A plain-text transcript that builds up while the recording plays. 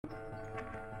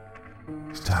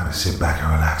It's time to sit back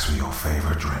and relax with your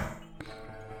favorite drink.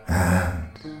 And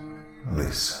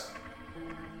listen.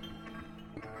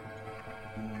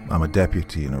 I'm a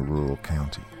deputy in a rural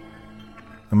county.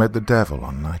 I met the devil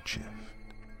on night shift.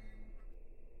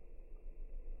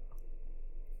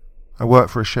 I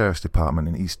worked for a sheriff's department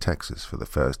in East Texas for the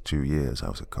first 2 years I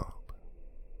was a cop.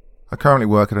 I currently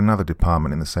work at another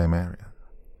department in the same area.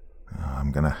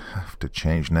 I'm going to have to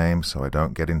change names so I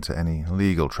don't get into any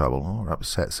legal trouble or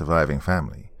upset surviving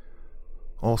family.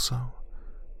 Also,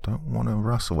 don't want to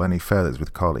rustle any feathers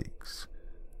with colleagues.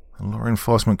 The law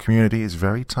enforcement community is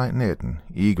very tight-knit and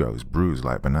egos bruise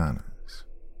like bananas.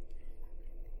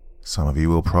 Some of you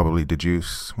will probably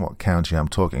deduce what county I'm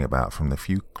talking about from the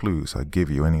few clues I give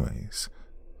you anyways.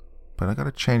 But I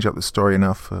gotta change up the story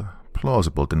enough for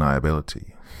plausible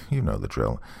deniability. You know the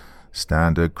drill.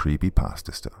 Standard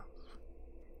creepypasta stuff.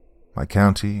 My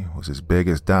county was as big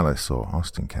as Dallas or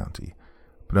Austin County,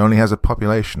 but only has a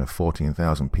population of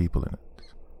 14,000 people in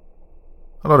it.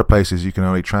 A lot of places you can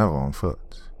only travel on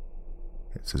foot.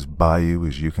 It's as bayou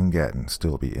as you can get and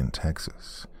still be in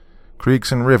Texas.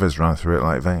 Creeks and rivers run through it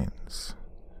like veins,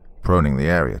 proning the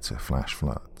area to flash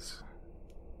floods.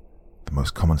 The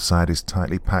most common sight is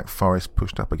tightly packed forest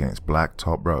pushed up against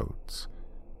black-top roads.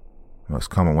 The most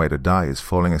common way to die is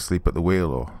falling asleep at the wheel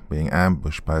or being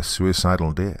ambushed by a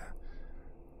suicidal deer.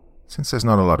 Since there's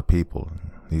not a lot of people,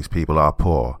 and these people are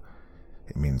poor,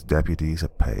 it means deputies are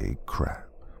paid crap.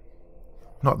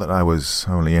 Not that I was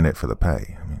only in it for the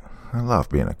pay. I love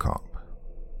being a cop.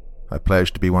 I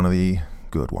pledged to be one of the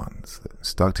good ones that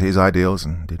stuck to his ideals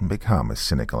and didn't become a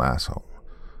cynical asshole.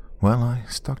 Well, I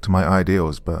stuck to my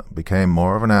ideals but became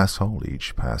more of an asshole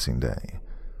each passing day.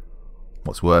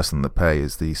 What's worse than the pay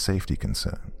is the safety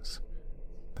concerns.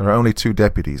 There are only 2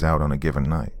 deputies out on a given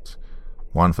night,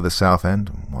 one for the south end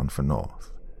and one for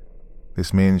north.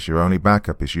 This means your only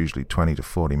backup is usually 20 to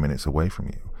 40 minutes away from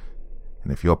you,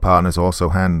 and if your partner's also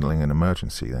handling an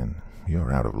emergency, then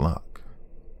you're out of luck.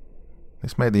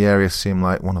 This made the area seem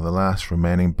like one of the last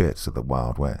remaining bits of the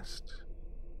Wild West.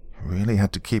 You really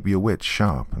had to keep your wits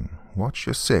sharp and watch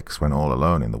your six when all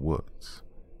alone in the woods.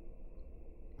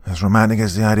 As romantic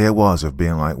as the idea was of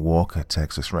being like Walker,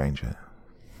 Texas Ranger,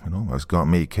 it almost got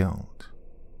me killed.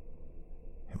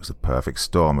 It was a perfect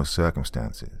storm of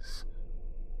circumstances.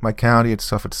 My county had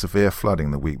suffered severe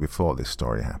flooding the week before this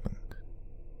story happened.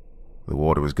 The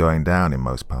water was going down in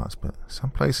most parts, but some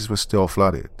places were still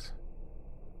flooded.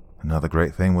 Another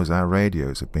great thing was our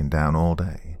radios had been down all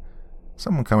day,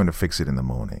 someone coming to fix it in the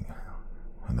morning,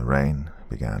 and the rain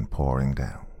began pouring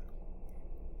down.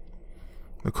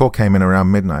 The call came in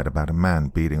around midnight about a man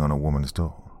beating on a woman's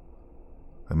door.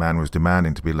 The man was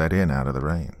demanding to be let in out of the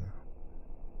rain.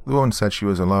 The woman said she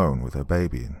was alone with her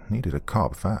baby and needed a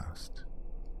cop fast.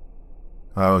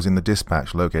 I was in the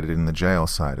dispatch located in the jail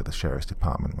side of the sheriff's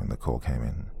department when the call came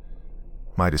in.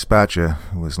 My dispatcher,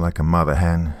 who was like a mother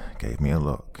hen, gave me a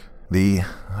look. The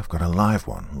 "I've got a live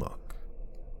one" look.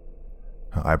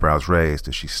 Her eyebrows raised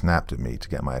as she snapped at me to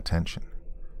get my attention,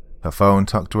 her phone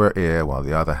tucked to her ear while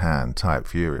the other hand typed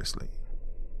furiously.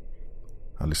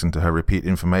 I listened to her repeat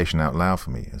information out loud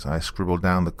for me as I scribbled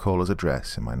down the caller's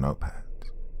address in my notepad.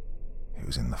 It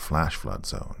was in the flash flood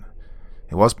zone.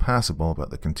 It was passable,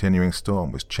 but the continuing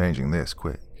storm was changing this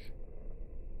quick.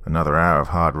 Another hour of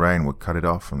hard rain would cut it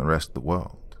off from the rest of the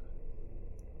world.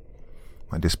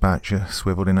 My dispatcher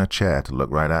swiveled in her chair to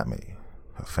look right at me,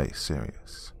 her face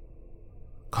serious.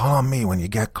 "Call on me when you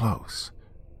get close.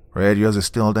 Radios are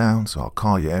still down, so I'll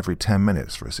call you every 10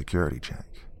 minutes for a security check."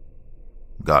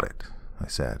 "Got it," I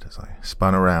said as I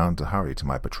spun around to hurry to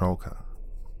my patrol car.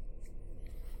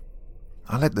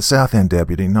 "I'll let the South End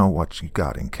deputy know what you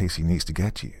got in case he needs to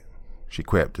get to you," she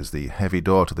quipped as the heavy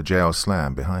door to the jail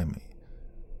slammed behind me.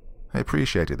 I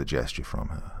appreciated the gesture from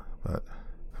her,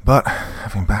 but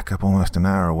having backup almost an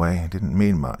hour away didn't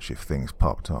mean much if things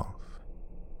popped off.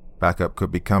 Backup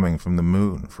could be coming from the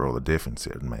moon for all the difference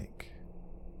it would make.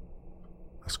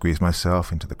 I squeezed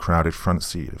myself into the crowded front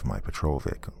seat of my patrol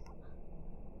vehicle.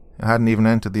 I hadn't even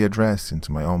entered the address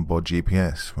into my onboard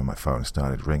GPS when my phone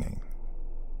started ringing.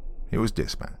 It was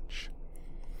dispatch.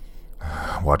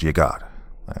 "What do you got?"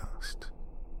 I asked.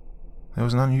 There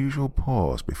was an unusual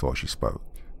pause before she spoke.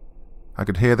 I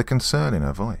could hear the concern in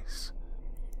her voice.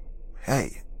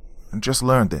 "Hey, I just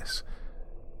learned this.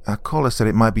 Our caller said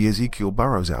it might be Ezekiel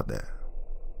Burrows out there."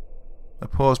 I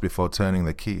paused before turning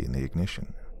the key in the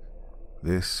ignition.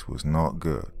 This was not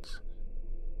good.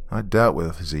 I'd dealt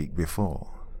with Zeke before.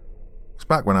 It was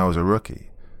back when I was a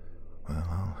rookie. Well,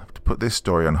 I'll have to put this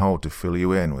story on hold to fill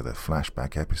you in with a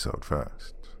flashback episode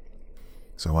first.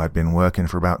 So I'd been working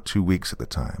for about 2 weeks at the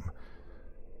time.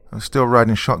 I was still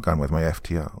riding shotgun with my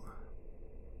FTO.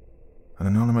 An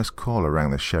anonymous caller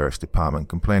rang the sheriff's department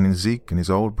complaining Zeke and his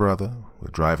old brother were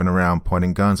driving around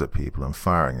pointing guns at people and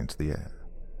firing into the air.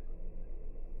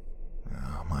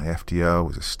 My FTO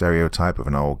was a stereotype of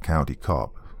an old county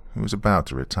cop who was about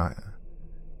to retire.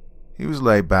 He was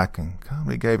laid back and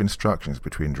calmly gave instructions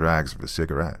between drags of a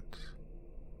cigarette.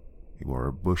 He wore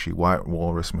a bushy white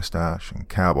walrus mustache and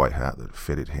cowboy hat that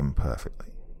fitted him perfectly.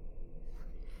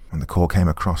 When the call came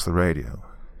across the radio,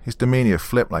 his demeanor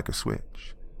flipped like a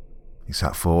switch. He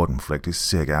sat forward and flicked his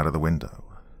cig out of the window.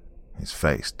 His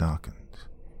face darkened.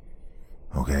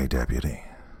 "Okay, deputy,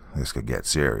 this could get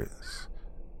serious.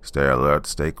 Stay alert,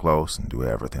 stay close, and do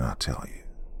everything I tell you."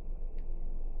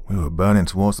 We were burning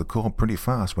towards the call pretty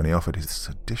fast when he offered his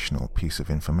additional piece of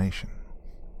information.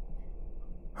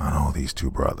 "I know these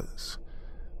two brothers.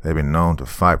 They've been known to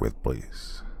fight with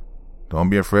police.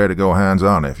 Don't be afraid to go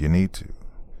hands-on if you need to,"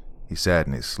 he said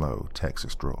in his slow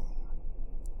Texas drawl.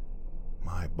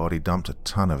 My body dumped a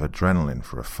ton of adrenaline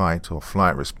for a fight or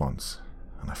flight response,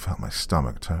 and I felt my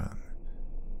stomach turn.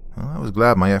 Well, I was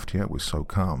glad my FTO was so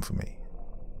calm for me.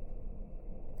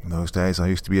 In those days, I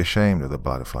used to be ashamed of the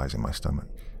butterflies in my stomach.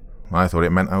 I thought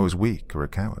it meant I was weak or a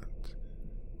coward.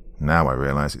 Now I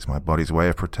realize it's my body's way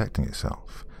of protecting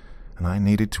itself, and I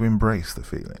needed to embrace the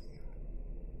feeling.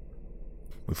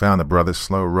 We found the brothers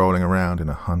slow rolling around in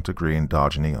a hunter green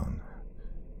Dodge Neon.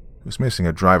 It was missing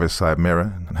a driver's side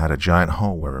mirror and had a giant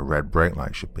hole where a red brake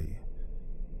light should be.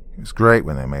 It was great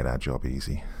when they made our job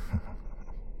easy.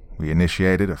 We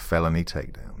initiated a felony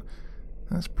takedown.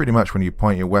 That's pretty much when you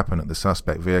point your weapon at the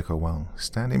suspect vehicle while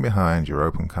standing behind your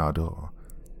open car door.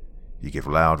 You give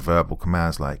loud verbal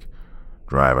commands like,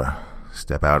 "Driver,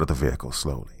 step out of the vehicle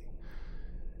slowly."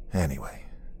 Anyway,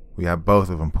 we had both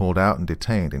of them pulled out and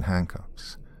detained in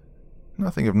handcuffs.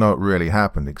 Nothing of note really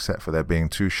happened except for there being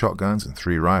 2 shotguns and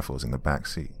 3 rifles in the back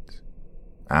seat.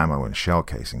 Ammo and shell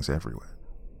casings everywhere.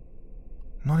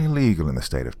 Not illegal in the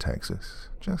state of Texas,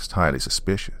 just highly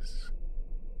suspicious.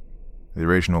 The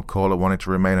original caller wanted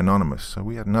to remain anonymous, so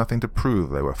we had nothing to prove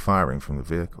they were firing from the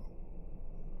vehicle.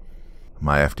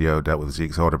 My FDO dealt with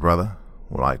Zeke's older brother,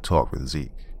 while I talked with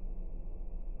Zeke.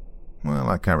 Well,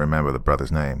 I can't remember the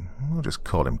brother's name. We'll just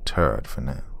call him Turd for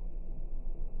now.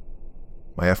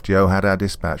 My FTO had our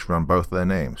dispatch run both their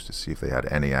names to see if they had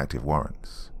any active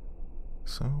warrants.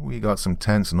 So we got some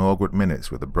tense and awkward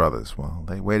minutes with the brothers while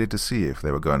they waited to see if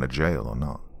they were going to jail or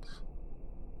not.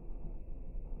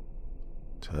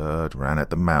 Turd ran at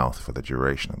the mouth for the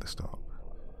duration of the stop.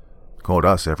 Called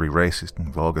us every racist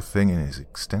and vulgar thing in his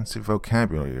extensive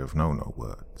vocabulary of no-no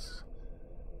words.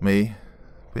 Me,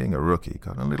 being a rookie,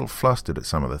 got a little flustered at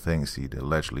some of the things he'd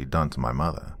allegedly done to my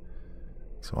mother,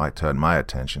 so I turned my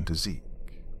attention to Zeke.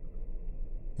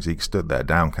 Zeke stood there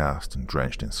downcast and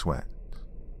drenched in sweat.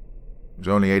 It was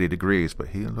only 80 degrees, but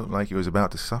he looked like he was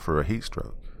about to suffer a heat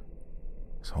stroke.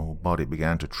 His whole body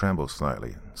began to tremble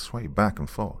slightly and sway back and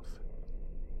forth.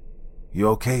 "You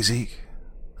okay, Zeke?"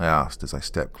 I asked as I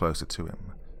stepped closer to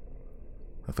him.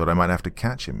 I thought I might have to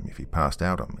catch him if he passed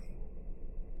out on me.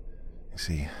 You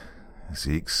see,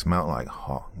 Zeke smelled like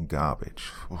hot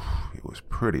garbage. It was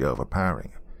pretty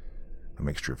overpowering. A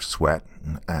mixture of sweat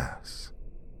and ass.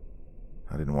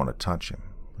 I didn't want to touch him,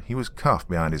 but he was cuffed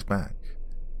behind his back.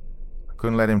 I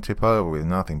couldn't let him tip over with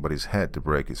nothing but his head to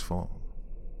break his fall.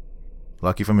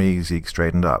 Lucky for me, Zeke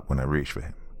straightened up when I reached for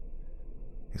him.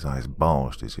 His eyes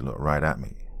bulged as he looked right at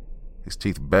me, his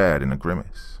teeth bared in a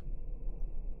grimace.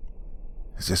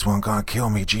 "Is this one gonna kill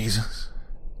me, Jesus?"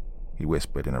 he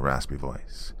whispered in a raspy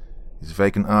voice, his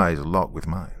vacant eyes locked with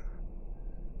mine.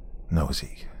 "No,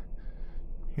 Zeke.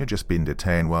 You're just being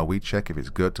detained while we check if it's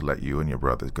good to let you and your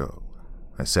brothers go,"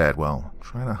 I said while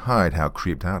trying to hide how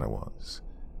creeped out I was.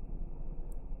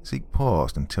 Zeke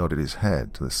paused and tilted his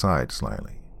head to the side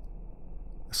slightly.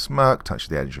 A smirk touched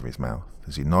the edge of his mouth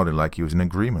as he nodded like he was in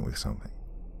agreement with something.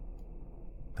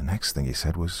 The next thing he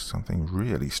said was something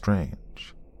really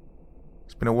strange.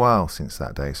 It's been a while since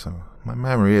that day, so my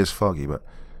memory is foggy, but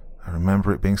I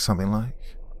remember it being something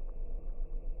like,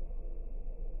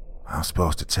 "I'm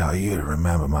supposed to tell you to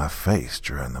remember my face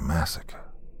during the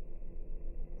massacre."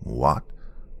 "What?"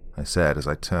 I said as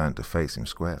I turned to face him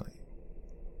squarely.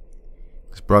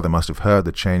 His brother must have heard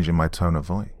the change in my tone of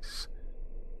voice.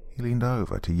 He leaned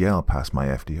over to yell past my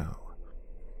FDO.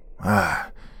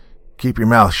 Keep your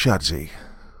mouth shut, Zeke.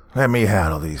 Let me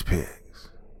handle these pigs."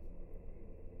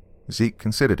 Zeke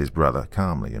considered his brother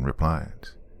calmly and replied,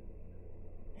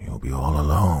 "You'll be all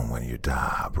alone when you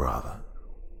die, brother."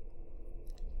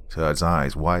 Turd's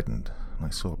eyes widened, and I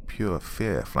saw pure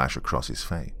fear flash across his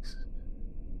face.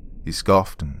 He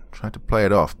scoffed and tried to play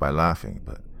it off by laughing,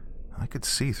 but I could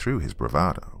see through his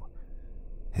bravado.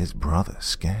 His brother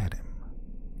scared him.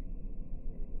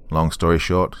 Long story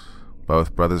short,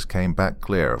 both brothers came back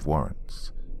clear of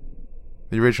warrants.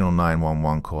 The original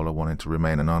 911 caller wanted to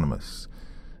remain anonymous.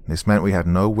 This meant we had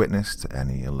no witness to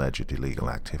any alleged illegal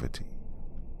activity.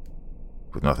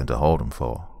 With nothing to hold them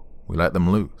for, we let them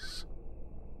loose.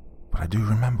 But I do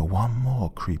remember one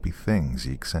more creepy thing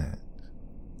Zeke said.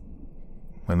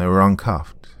 When they were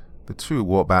uncuffed, the two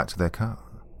walked back to their car.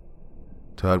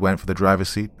 Turd went for the driver's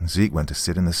seat, and Zeke went to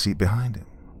sit in the seat behind him.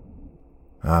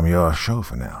 "I'm your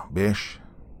chauffeur now, bish?"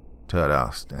 Turd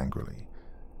asked angrily.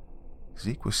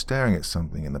 Zeke was staring at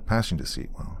something in the passenger seat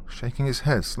while shaking his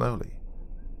head slowly.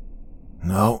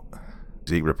 "No,"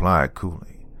 Zeke replied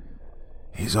coolly.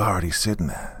 "He's already sitting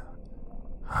there.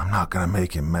 I'm not going to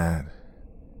make him mad.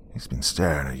 He's been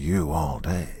staring at you all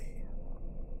day."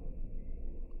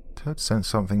 Turd sent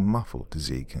something muffled to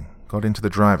Zeke and got into the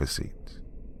driver's seat.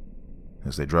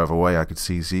 As they drove away, I could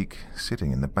see Zeke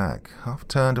sitting in the back,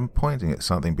 half-turned and pointing at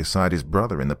something beside his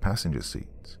brother in the passenger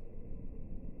seat.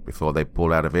 Before they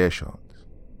pulled out of earshot,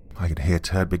 I could hear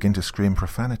Turd begin to scream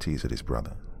profanities at his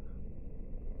brother.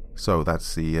 So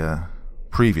that's the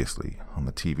previously on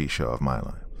the TV show of my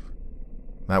life.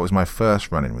 That was my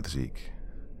first run-in with Zeke.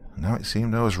 Now it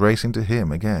seemed I was racing to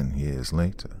him again years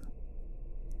later.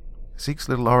 Zeke's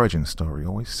little origin story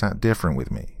always sat different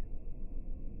with me.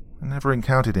 I never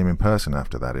encountered him in person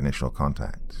after that initial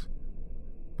contact,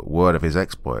 but word of his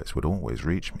exploits would always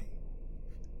reach me.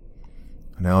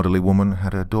 An elderly woman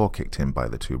had her door kicked in by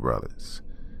the two brothers.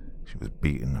 She was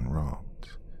beaten and robbed.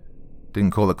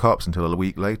 Didn't call the cops until a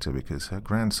week later because her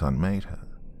grandson made her.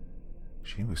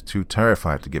 She was too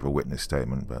terrified to give a witness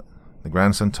statement, but the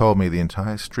grandson told me the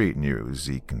entire street knew it was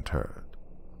Zeke and Turd.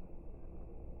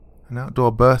 An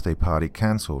outdoor birthday party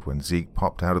cancelled when Zeke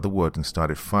popped out of the wood and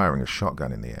started firing a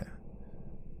shotgun in the air.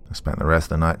 I spent the rest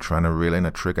of the night trying to reel in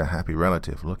a trigger-happy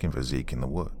relative looking for Zeke in the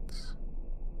woods.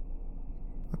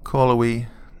 The caller we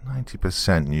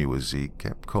 90% knew was Zeke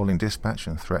kept calling dispatch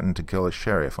and threatened to kill the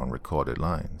sheriff on recorded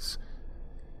lines.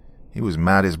 He was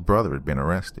mad his brother had been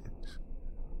arrested.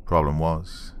 Problem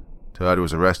was, Turd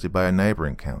was arrested by a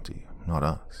neighboring county, not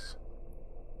us.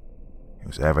 It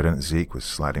was evident Zeke was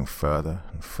sliding further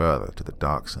and further to the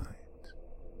dark side.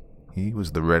 He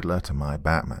was the Riddler to my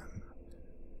Batman.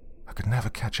 I could never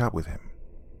catch up with him.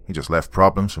 He just left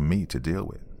problems for me to deal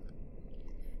with.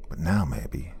 But now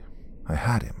maybe I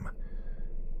had him.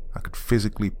 I could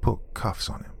physically put cuffs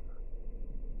on him.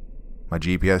 My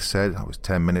GPS said I was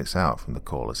 10 minutes out from the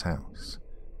caller's house.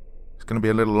 It's going to be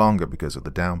a little longer because of the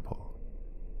downpour.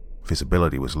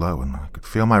 Visibility was low and I could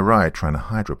feel my ride trying to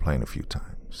hydroplane a few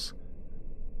times.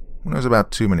 When I was about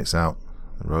 2 minutes out,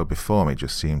 the road before me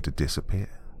just seemed to disappear.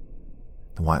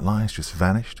 The white lines just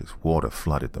vanished as water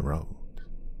flooded the road.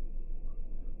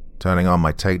 Turning on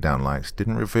my takedown lights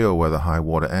didn't reveal where the high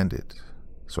water ended,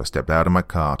 so I stepped out of my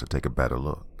car to take a better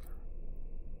look.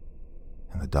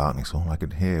 In the darkness, all I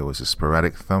could hear was the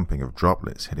sporadic thumping of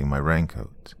droplets hitting my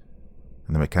raincoat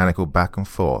and the mechanical back and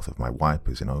forth of my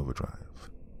wipers in overdrive.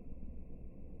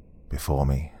 Before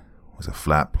me was a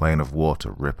flat plain of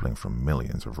water rippling from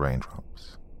millions of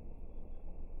raindrops.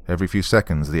 Every few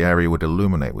seconds, the area would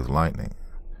illuminate with lightning,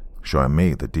 showing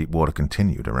me the deep water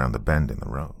continued around the bend in the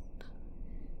road.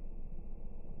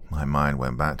 My mind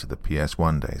went back to the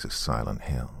PS1 days of Silent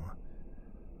Hill.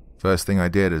 First thing I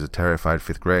did as a terrified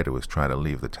fifth grader was try to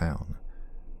leave the town,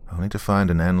 only to find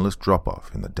an endless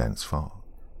drop-off in the dense fog.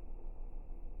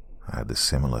 I had the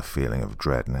similar feeling of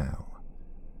dread now,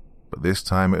 but this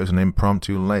time it was an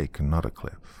impromptu lake and not a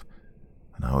cliff,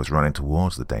 and I was running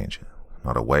towards the danger,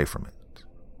 not away from it.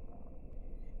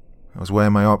 I was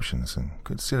weighing my options and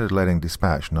considered letting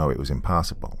dispatch know it was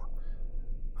impassable.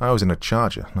 I was in a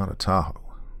Charger, not a Tahoe.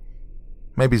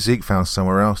 Maybe Zeke found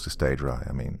somewhere else to stay dry,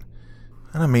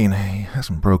 he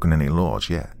hasn't broken any laws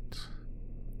yet.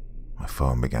 My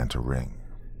phone began to ring.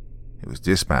 It was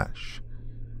dispatch.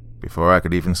 Before I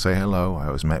could even say hello, I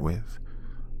was met with,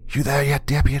 "You there yet,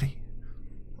 deputy?"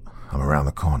 "I'm around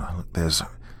the corner. Look,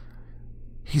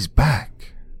 He's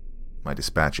back," my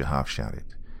dispatcher half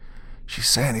shouted. "She's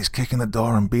saying he's kicking the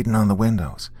door and beating on the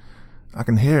windows. I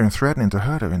can hear him threatening to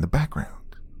hurt her in the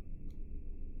background."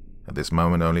 At this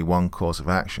moment, only one course of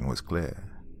action was clear.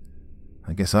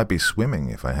 I guess I'd be swimming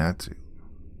if I had to.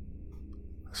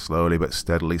 I slowly but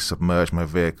steadily submerged my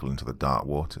vehicle into the dark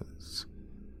waters.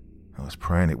 I was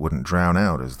praying it wouldn't drown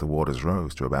out as the waters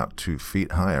rose to about 2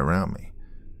 feet high around me.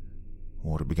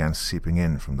 Water began seeping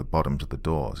in from the bottoms of the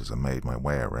doors as I made my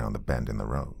way around the bend in the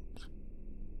road.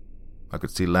 I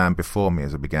could see land before me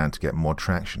as I began to get more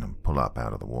traction and pull up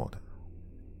out of the water.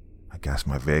 I gassed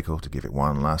my vehicle to give it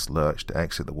one last lurch to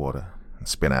exit the water and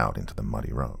spin out into the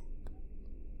muddy road.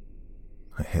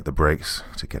 I hit the brakes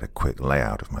to get a quick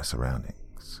layout of my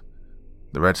surroundings.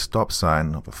 The red stop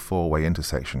sign of a four-way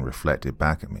intersection reflected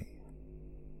back at me.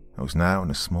 I was now in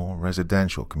a small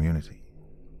residential community.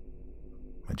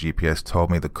 My GPS told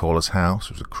me the caller's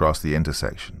house was across the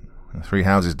intersection and 3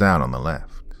 houses down on the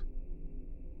left.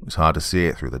 It was hard to see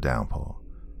it through the downpour,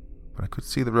 but I could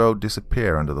see the road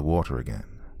disappear under the water again.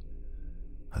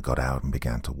 I got out and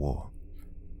began to walk.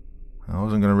 I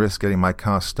wasn't going to risk getting my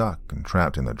car stuck and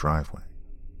trapped in the driveway.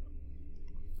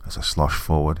 As I sloshed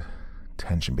forward,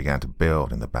 tension began to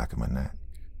build in the back of my neck.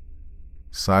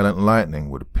 Silent lightning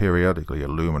would periodically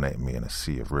illuminate me in a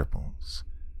sea of ripples.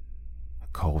 A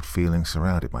cold feeling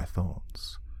surrounded my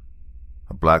thoughts.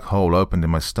 A black hole opened in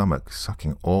my stomach,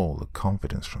 sucking all the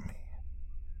confidence from me.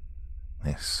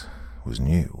 This was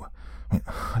new.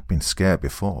 I'd been scared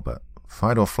before, but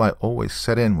fight or flight always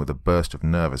set in with a burst of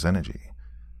nervous energy.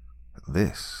 But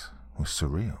this was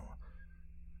surreal.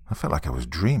 I felt like I was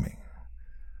dreaming.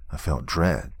 I felt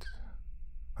dread.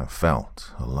 I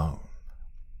felt alone.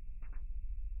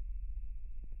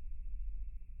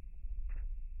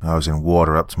 I was in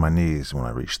water up to my knees when I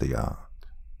reached the yard.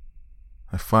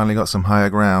 I finally got some higher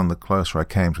ground the closer I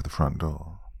came to the front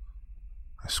door.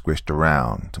 I squished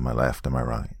around to my left and my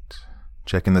right,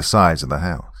 checking the sides of the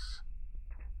house.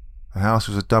 The house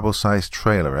was a double-sized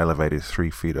trailer elevated 3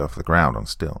 feet off the ground on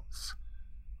stilts.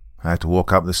 I had to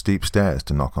walk up the steep stairs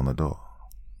to knock on the door.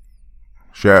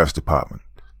 "Sheriff's Department,"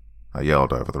 I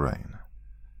yelled over the rain.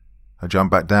 I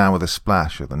jumped back down with a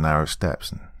splash of the narrow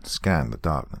steps and scanned the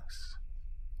darkness.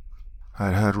 I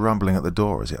had heard rumbling at the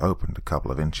door as it opened a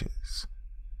couple of inches.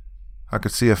 I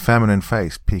could see a feminine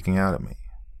face peeking out at me.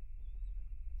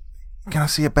 "Can I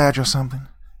see a badge or something?"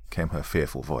 came her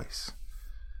fearful voice.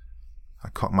 I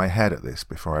cocked my head at this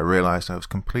before I realized I was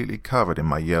completely covered in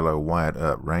my yellow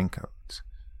wired-up raincoat.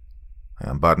 I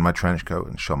unbuttoned my trench coat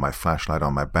and shone my flashlight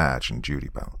on my badge and duty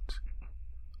belt.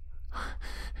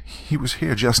 "He was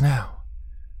here just now,"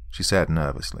 she said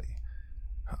nervously.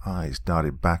 Her eyes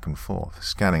darted back and forth,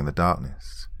 scanning the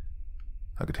darkness.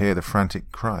 I could hear the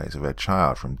frantic cries of her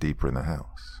child from deeper in the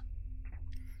house.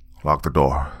 "Lock the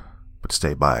door, but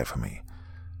stay by it for me.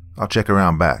 I'll check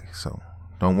around back, so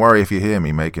don't worry if you hear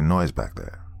me making noise back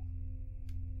there."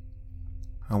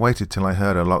 I waited till I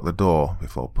heard her lock the door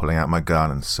before pulling out my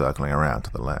gun and circling around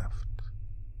to the left.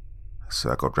 I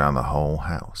circled round the whole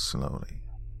house slowly,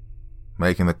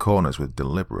 making the corners with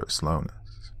deliberate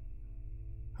slowness.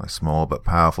 My small but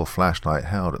powerful flashlight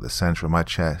held at the center of my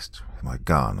chest with my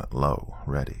gun at low,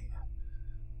 ready.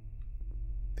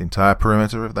 The entire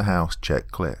perimeter of the house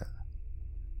checked clear.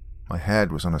 My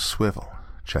head was on a swivel,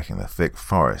 checking the thick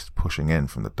forest pushing in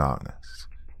from the darkness.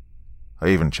 I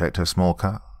even checked her small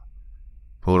car,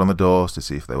 pulled on the doors to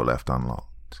see if they were left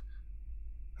unlocked.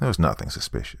 There was nothing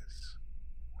suspicious.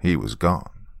 He was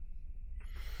gone.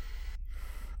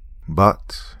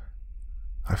 But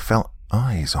I felt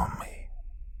eyes on me.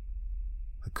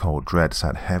 The cold dread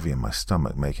sat heavy in my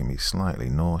stomach, making me slightly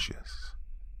nauseous.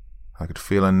 I could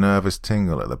feel a nervous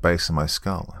tingle at the base of my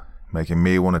skull, making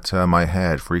me want to turn my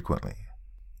head frequently.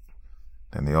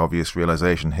 Then the obvious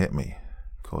realization hit me,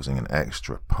 causing an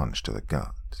extra punch to the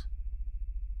gut.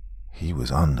 He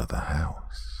was under the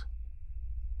house.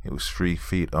 It was 3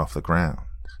 feet off the ground.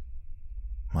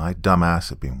 My dumbass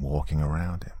had been walking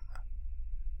around him.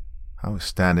 I was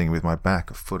standing with my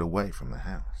back a foot away from the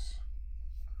house.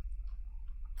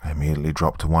 I immediately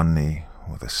dropped to one knee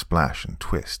with a splash and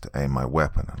twist to aim my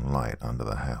weapon and light under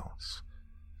the house,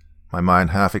 my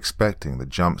mind half expecting the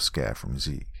jump scare from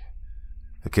Zeke,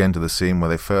 akin to the scene where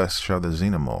they first show the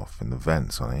xenomorph in the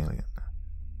vents on Alien.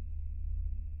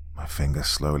 My finger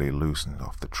slowly loosened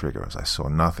off the trigger as I saw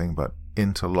nothing but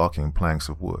interlocking planks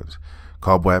of wood,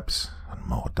 cobwebs, and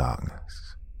more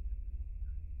darkness.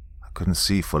 I couldn't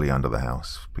see fully under the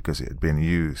house because it had been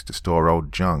used to store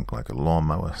old junk like a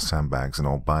lawnmower, sandbags, and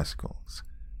old bicycles.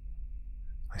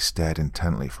 I stared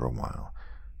intently for a while,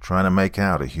 trying to make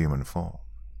out a human form.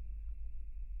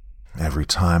 Every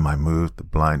time I moved the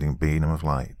blinding beam of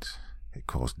light, it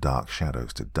caused dark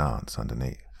shadows to dance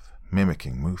underneath,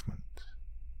 mimicking movement.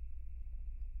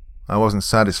 I wasn't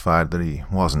satisfied that he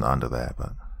wasn't under there,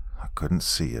 but I couldn't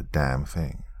see a damn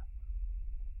thing.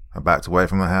 I backed away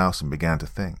from the house and began to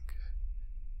think.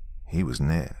 He was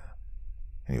near,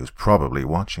 and he was probably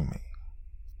watching me.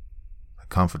 I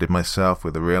comforted myself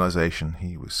with the realization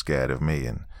he was scared of me,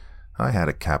 and I had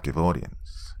a captive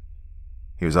audience.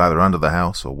 He was either under the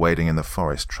house or waiting in the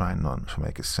forest, trying not to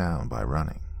make a sound by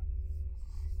running.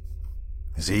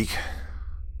 "Zeke,"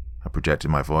 I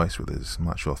projected my voice with as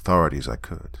much authority as I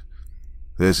could.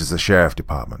 This is the sheriff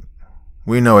department.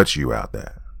 We know it's you out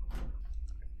there.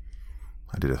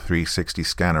 I did a 360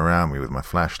 scan around me with my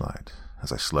flashlight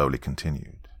as I slowly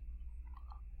continued.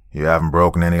 You haven't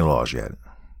broken any laws yet.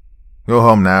 Go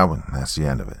home now, and that's the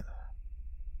end of it.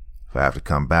 If I have to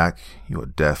come back, you are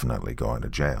definitely going to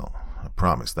jail. I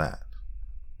promise that.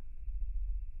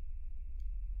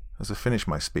 As I finished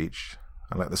my speech,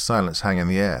 I let the silence hang in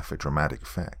the air for dramatic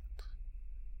effect.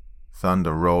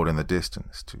 Thunder rolled in the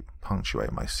distance to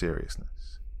punctuate my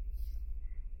seriousness.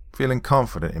 Feeling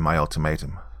confident in my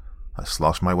ultimatum, I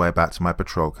sloshed my way back to my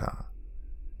patrol car.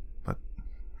 But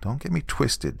don't get me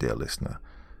twisted, dear listener.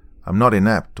 I'm not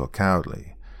inept or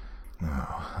cowardly. No,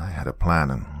 I had a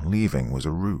plan, and leaving was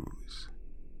a ruse.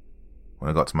 When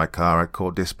I got to my car, I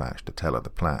called dispatch to tell her the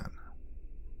plan.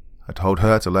 I told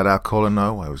her to let our caller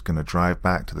know I was going to drive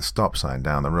back to the stop sign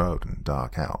down the road and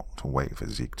dark out to wait for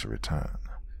Zeke to return.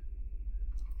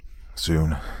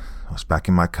 Soon, I was back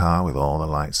in my car with all the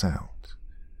lights out,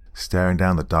 staring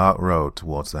down the dark road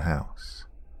towards the house.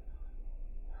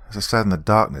 As I sat in the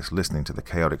darkness listening to the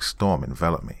chaotic storm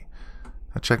envelop me,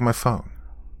 I checked my phone.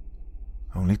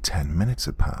 Only 10 minutes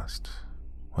had passed,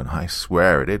 when I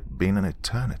swear it had been an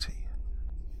eternity.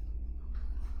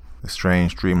 The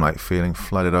strange dreamlike feeling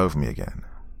flooded over me again.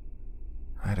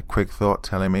 I had a quick thought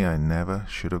telling me I never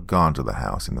should have gone to the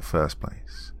house in the first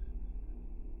place.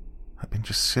 I'd been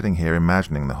just sitting here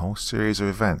imagining the whole series of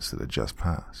events that had just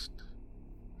passed.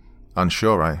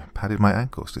 Unsure, I patted my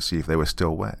ankles to see if they were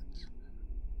still wet.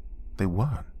 They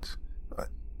weren't.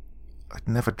 I'd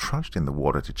never trudged in the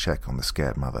water to check on the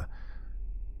scared mother.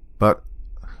 But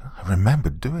I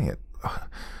remembered doing it.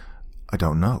 I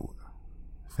don't know.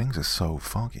 Things are so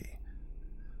foggy.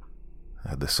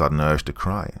 I had the sudden urge to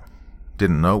cry.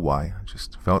 Didn't know why. I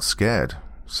just felt scared,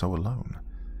 so alone.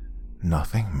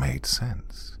 Nothing made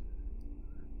sense.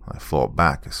 I fought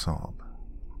back a sob.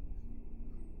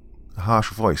 A harsh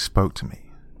voice spoke to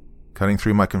me, cutting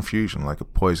through my confusion like a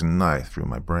poisoned knife through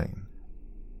my brain.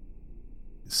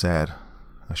 It said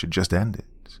I should just end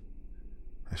it.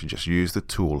 I should just use the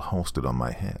tool holstered on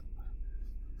my hip.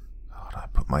 God, I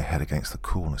put my head against the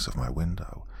coolness of my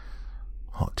window.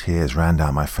 Hot tears ran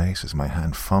down my face as my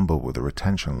hand fumbled with the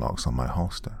retention locks on my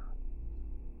holster.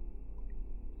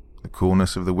 The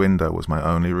coolness of the window was my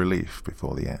only relief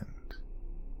before the end.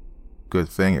 Good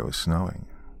thing it was snowing.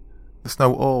 The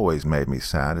snow always made me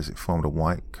sad as it formed a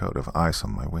white coat of ice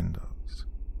on my windows.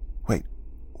 Wait,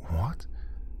 what?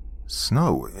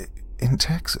 Snow? In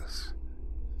Texas?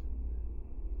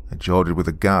 I jolted with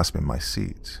a gasp in my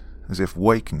seat, as if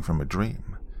waking from a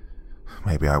dream.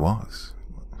 Maybe I was.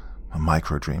 A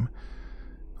micro-dream.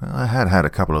 I had had a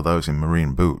couple of those in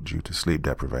Marine Boot due to sleep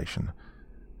deprivation.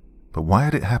 But why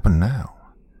had it happened now?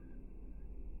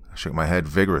 I shook my head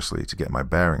vigorously to get my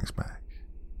bearings back.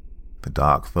 The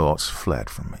dark thoughts fled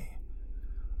from me.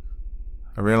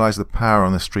 I realized the power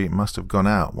on the street must have gone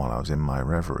out while I was in my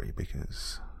reverie,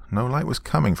 because no light was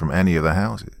coming from any of the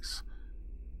houses.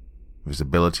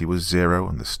 Visibility was zero,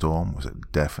 and the storm was a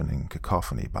deafening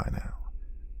cacophony by now.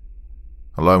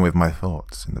 Alone with my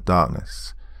thoughts in the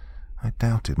darkness, I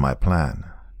doubted my plan.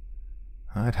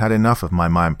 I'd had enough of my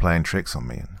mind playing tricks on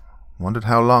me, and wondered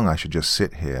how long I should just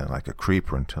sit here like a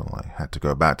creeper until I had to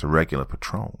go back to regular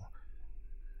patrol.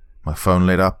 My phone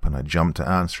lit up, and I jumped to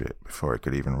answer it before it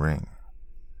could even ring.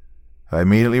 I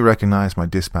immediately recognized my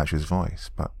dispatcher's voice,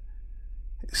 but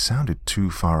it sounded too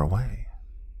far away.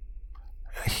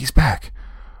 "He's back.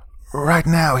 Right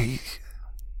now,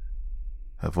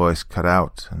 Her voice cut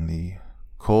out, and the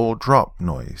call drop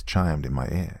noise chimed in my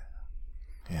ear.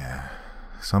 Yeah,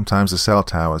 sometimes the cell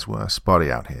towers were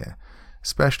spotty out here,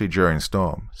 especially during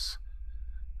storms.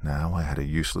 Now I had a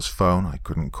useless phone I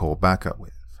couldn't call backup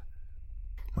with.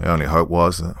 My only hope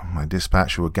was that my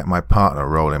dispatcher would get my partner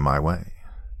rolling my way.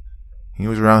 He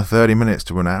was around 30 minutes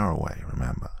to an hour away,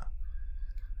 remember.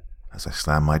 As I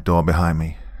slammed my door behind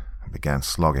me and began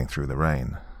slogging through the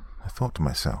rain, I thought to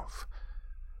myself,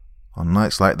 on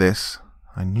nights like this,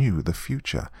 I knew the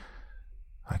future.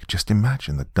 I could just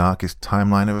imagine the darkest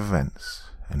timeline of events,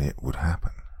 and it would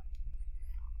happen.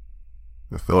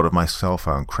 The thought of my cell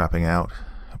phone crapping out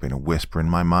had been a whisper in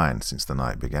my mind since the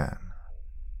night began.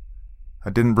 I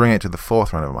didn't bring it to the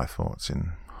forefront of my thoughts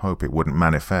in hope it wouldn't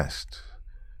manifest,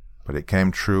 but it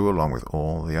came true along with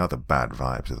all the other bad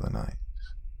vibes of the night.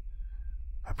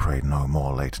 I prayed no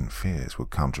more latent fears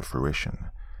would come to fruition,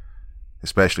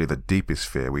 especially the deepest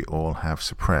fear we all have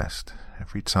suppressed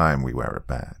every time we wear a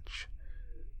badge.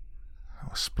 I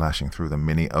was splashing through the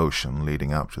mini ocean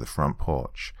leading up to the front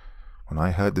porch when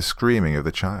I heard the screaming of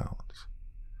the child.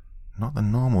 Not the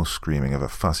normal screaming of a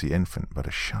fussy infant, but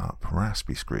a sharp,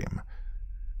 raspy scream.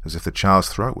 as if the child's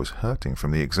throat was hurting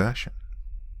from the exertion.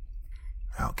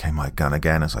 Out came my gun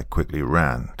again as I quickly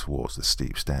ran towards the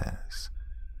steep stairs.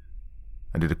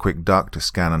 I did a quick duck to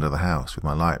scan under the house with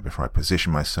my light before I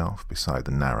positioned myself beside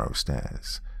the narrow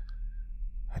stairs.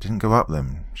 I didn't go up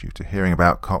them due to hearing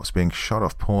about cops being shot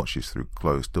off porches through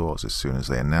closed doors as soon as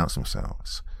they announced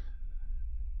themselves.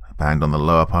 I banged on the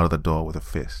lower part of the door with a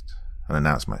fist and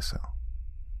announced myself.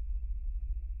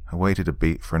 I waited a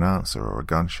beat for an answer or a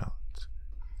gunshot.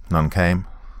 None came,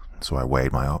 so I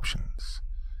weighed my options.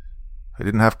 I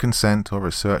didn't have consent or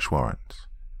a search warrant,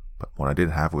 but what I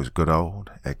did have was good old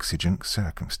exigent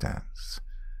circumstance.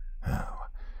 Oh,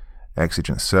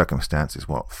 exigent circumstance is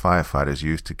what firefighters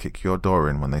use to kick your door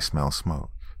in when they smell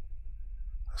smoke.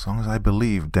 As long as I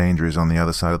believe danger is on the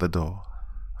other side of the door,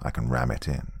 I can ram it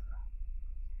in.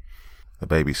 The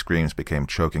baby's screams became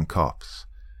choking coughs,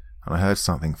 and I heard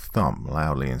something thump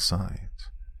loudly inside.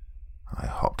 I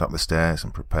hopped up the stairs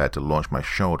and prepared to launch my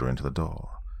shoulder into the door.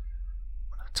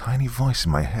 A tiny voice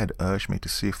in my head urged me to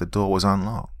see if the door was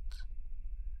unlocked.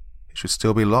 It should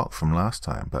still be locked from last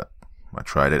time, but I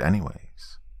tried it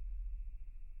anyways.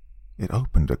 It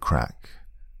opened a crack,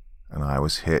 and I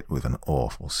was hit with an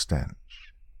awful stench.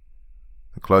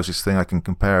 The closest thing I can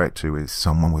compare it to is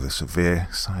someone with a severe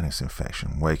sinus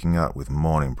infection waking up with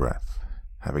morning breath,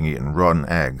 having eaten rotten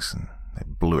eggs, and they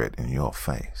blew it in your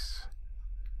face.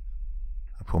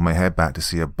 I pulled my head back to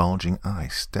see a bulging eye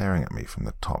staring at me from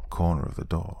the top corner of the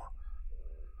door.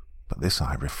 But this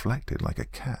eye reflected like a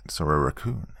cat's or a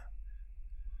raccoon.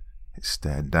 It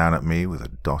stared down at me with a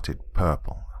dotted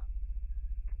purple.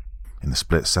 In the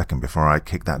split second before I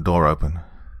kicked that door open,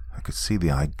 I could see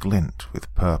the eye glint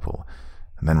with purple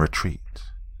and then retreat.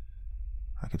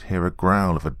 I could hear a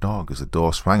growl of a dog as the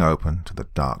door swung open to the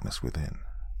darkness within.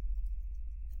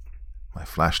 My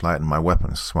flashlight and my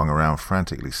weapon swung around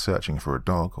frantically searching for a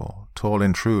dog or tall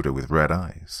intruder with red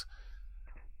eyes.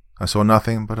 I saw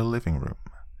nothing but a living room.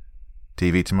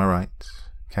 TV to my right,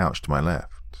 couch to my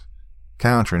left,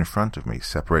 counter in front of me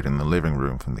separating the living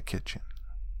room from the kitchen.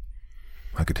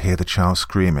 I could hear the child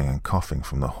screaming and coughing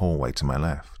from the hallway to my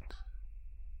left.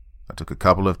 I took a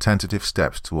couple of tentative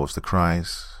steps towards the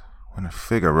cries when a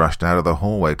figure rushed out of the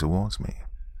hallway towards me.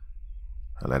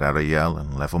 I let out a yell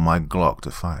and leveled my Glock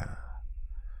to fire.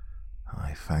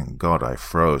 I thank God I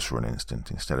froze for an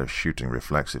instant instead of shooting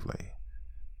reflexively.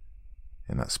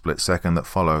 In that split second that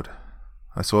followed,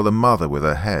 I saw the mother with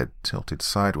her head tilted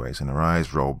sideways and her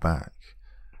eyes rolled back.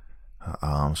 Her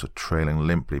arms were trailing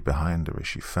limply behind her as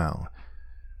she fell.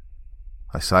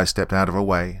 I sidestepped out of her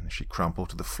way, and she crumpled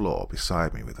to the floor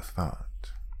beside me with a thud.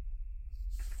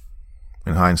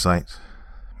 In hindsight,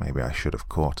 maybe I should have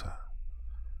caught her.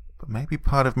 But maybe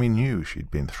part of me knew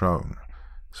she'd been thrown,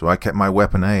 so I kept my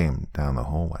weapon aimed down the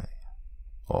hallway.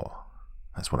 Or,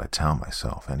 that's what I tell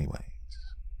myself anyways.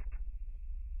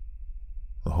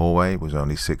 The hallway was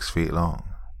only 6 feet long.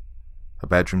 A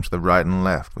bedroom to the right and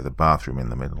left with a bathroom in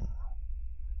the middle.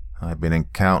 I'd been in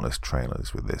countless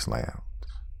trailers with this layout.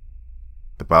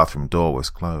 The bathroom door was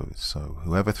closed, so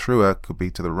whoever threw her could be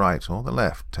to the right or the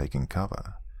left taking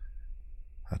cover.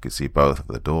 I could see both of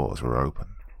the doors were open.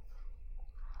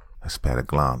 I spared a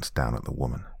glance down at the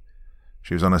woman.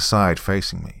 She was on her side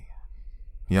facing me.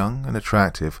 Young and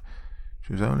attractive,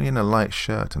 she was only in a light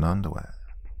shirt and underwear.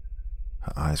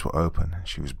 Her eyes were open, and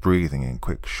she was breathing in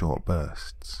quick, short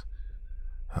bursts.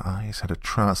 Her eyes had a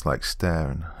trance-like stare,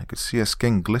 and I could see her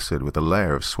skin glistered with a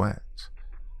layer of sweat.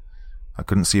 I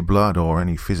couldn't see blood or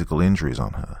any physical injuries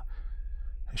on her.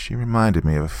 She reminded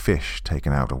me of a fish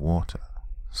taken out of water,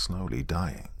 slowly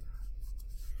dying.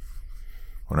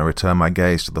 When I returned my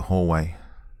gaze to the hallway,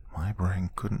 my brain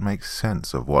couldn't make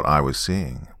sense of what I was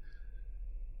seeing.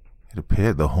 It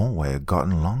appeared the hallway had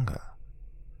gotten longer.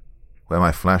 Where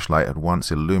my flashlight had once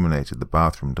illuminated the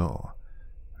bathroom door,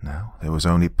 now there was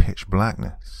only pitch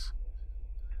blackness.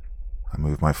 I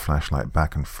moved my flashlight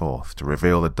back and forth to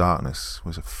reveal the darkness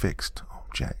was a fixed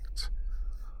object,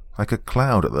 like a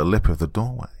cloud at the lip of the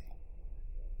doorway.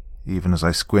 Even as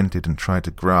I squinted and tried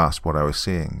to grasp what I was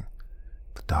seeing,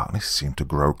 the darkness seemed to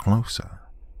grow closer.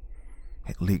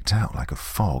 It leaked out like a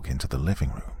fog into the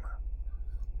living room.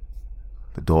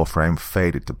 The doorframe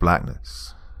faded to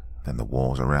blackness, then the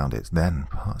walls around it, then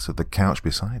parts of the couch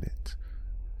beside it.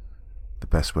 The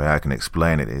best way I can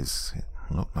explain it is, it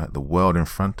looked like the world in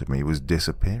front of me was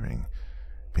disappearing,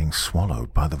 being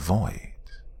swallowed by the void.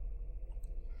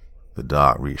 The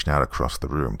dark reached out across the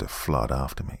room to flood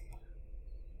after me.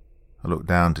 I looked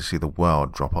down to see the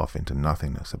world drop off into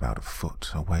nothingness about a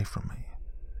foot away from me.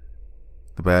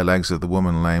 The bare legs of the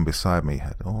woman laying beside me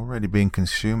had already been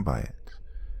consumed by it.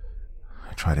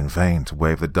 I tried in vain to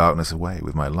wave the darkness away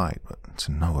with my light, but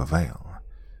to no avail.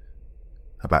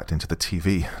 I backed into the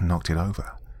TV and knocked it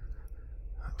over.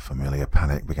 That familiar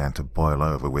panic began to boil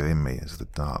over within me as the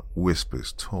dark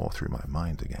whispers tore through my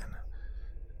mind again.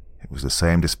 It was the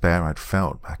same despair I'd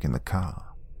felt back in the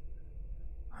car.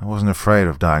 I wasn't afraid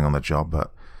of dying on the job,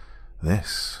 but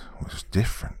this was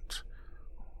different.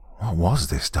 What was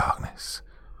this darkness?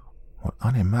 What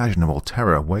unimaginable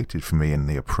terror waited for me in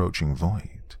the approaching void?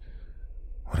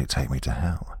 Would it take me to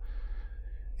hell?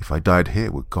 If I died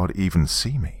here, would God even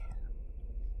see me?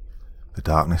 The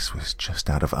darkness was just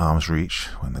out of arm's reach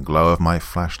when the glow of my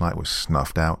flashlight was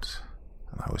snuffed out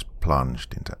and I was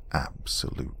plunged into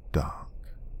absolute dark.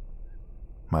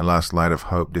 My last light of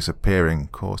hope disappearing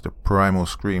caused a primal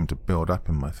scream to build up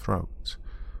in my throat.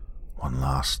 One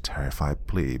last terrified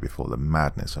plea before the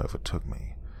madness overtook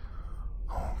me.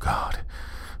 Oh God!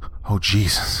 Oh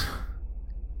Jesus!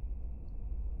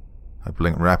 I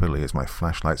blinked rapidly as my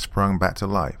flashlight sprung back to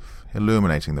life,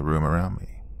 illuminating the room around me.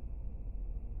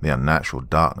 The unnatural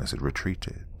darkness had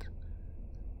retreated.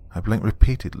 I blinked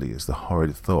repeatedly as the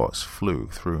horrid thoughts flew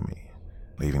through me,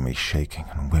 leaving me shaking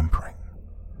and whimpering.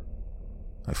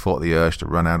 I fought the urge to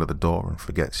run out of the door and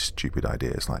forget stupid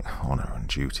ideas like honor and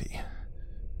duty.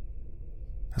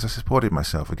 As I supported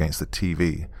myself against the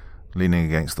TV, leaning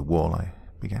against the wall, I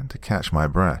began to catch my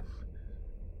breath.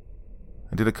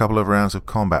 I did a couple of rounds of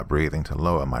combat breathing to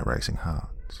lower my racing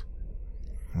heart.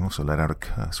 I also let out a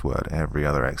curse word every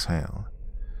other exhale.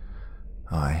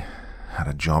 I had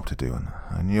a job to do, and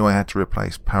I knew I had to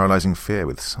replace paralyzing fear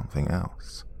with something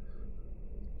else.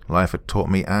 Life had taught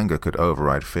me anger could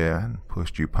override fear and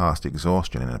pushed you past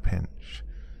exhaustion in a pinch.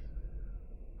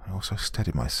 I also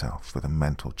steadied myself with a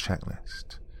mental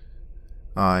checklist.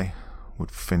 I would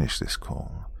finish this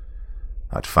call.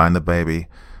 I'd find the baby,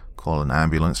 call an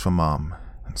ambulance for Mom,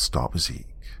 and stop Zeke,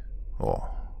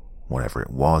 or whatever it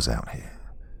was out here.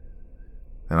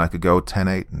 Then I could go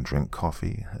 10-8 and drink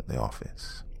coffee at the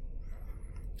office.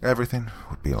 Everything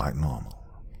would be like normal.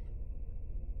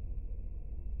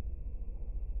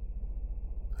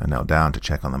 I knelt down to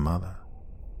check on the mother.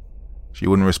 She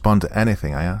wouldn't respond to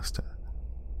anything I asked her.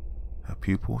 Her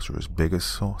pupils were as big as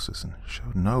saucers and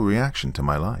showed no reaction to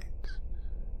my light.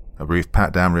 A brief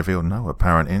pat-down revealed no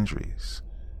apparent injuries.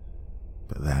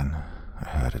 But then I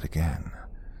heard it again,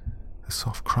 the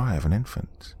soft cry of an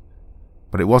infant.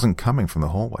 But it wasn't coming from the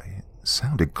hallway. It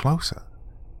sounded closer.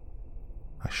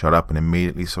 I shot up and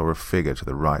immediately saw a figure to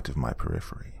the right of my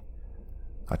periphery.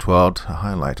 I twirled to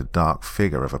highlight a dark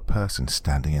figure of a person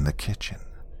standing in the kitchen.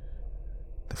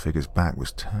 The figure's back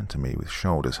was turned to me with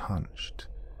shoulders hunched.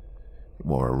 It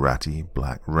wore a ratty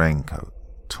black raincoat,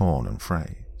 torn and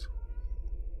frayed.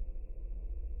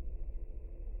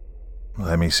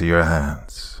 "Let me see your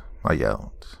hands," I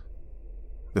yelled.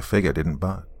 The figure didn't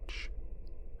budge.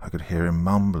 I could hear him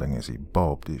mumbling as he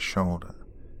bobbed his shoulder.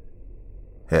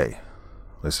 "Hey,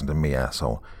 listen to me,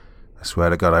 asshole. I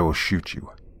swear to God I will shoot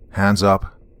you. Hands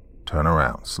up. Turn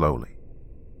around, slowly."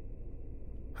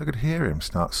 I could hear him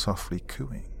start softly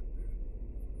cooing.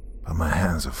 "But my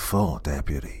hands are full,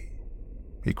 deputy,"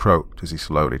 he croaked as he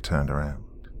slowly turned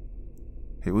around.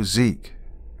 It was Zeke.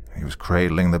 He was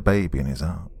cradling the baby in his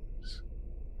arms.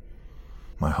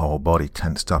 My whole body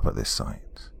tensed up at this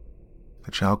sight.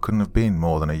 The child couldn't have been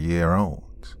more than a year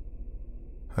old.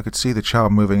 I could see the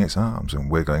child moving its arms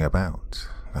and wiggling about,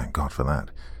 thank God for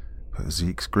that, but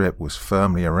Zeke's grip was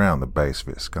firmly around the base of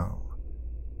its skull.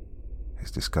 His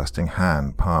disgusting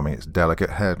hand palming its delicate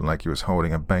head like he was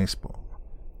holding a baseball.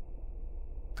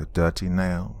 The dirty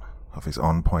nail of his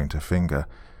on-pointer finger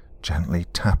gently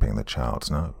tapping the child's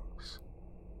nose.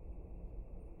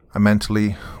 I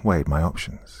mentally weighed my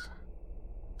options.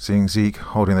 Seeing Zeke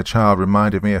holding the child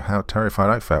reminded me of how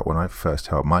terrified I felt when I first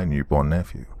held my newborn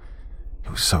nephew. He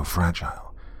was so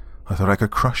fragile. I thought I could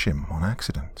crush him on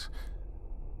accident.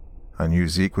 I knew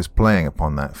Zeke was playing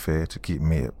upon that fear to keep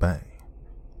me at bay.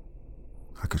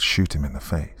 I could shoot him in the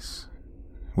face.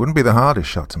 It wouldn't be the hardest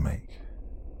shot to make.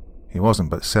 He wasn't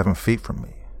but 7 feet from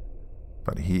me,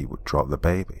 but he would drop the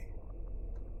baby.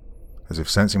 As if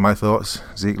sensing my thoughts,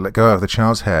 Zeke let go of the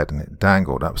child's head and it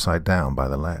dangled upside down by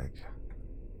the leg.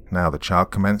 Now the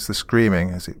child commenced the screaming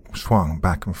as it swung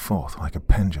back and forth like a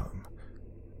pendulum.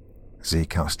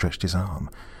 Zeke outstretched his arm,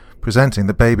 presenting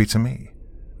the baby to me,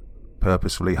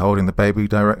 purposefully holding the baby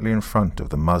directly in front of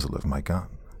the muzzle of my gun.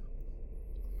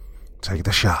 "Take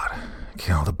the shot.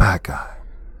 Kill the bad guy.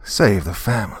 Save the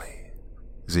family,"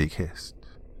 Zeke hissed.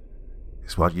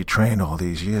 "It's what you trained all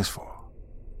these years for."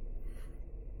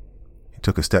 He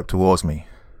took a step towards me,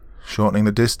 shortening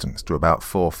the distance to about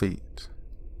 4 feet.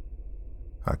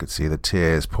 I could see the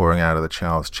tears pouring out of the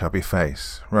child's chubby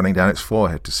face, running down its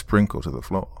forehead to sprinkle to the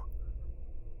floor.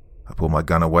 I pulled my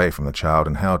gun away from the child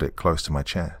and held it close to my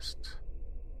chest,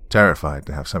 terrified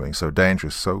to have something so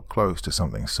dangerous so close to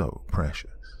something so precious.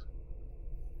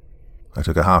 I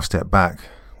took a half step back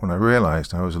when I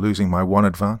realized I was losing my one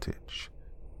advantage.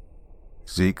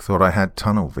 Zeke thought I had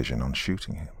tunnel vision on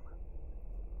shooting him.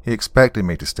 He expected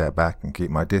me to step back and keep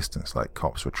my distance like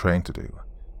cops were trained to do,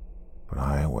 but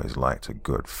I always liked a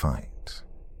good fight.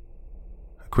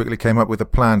 I quickly came up with a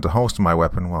plan to holster my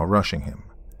weapon while rushing him.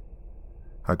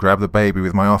 I grabbed the baby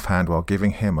with my offhand while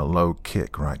giving him a low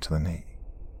kick right to the knee.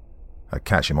 I'd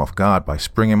catch him off guard by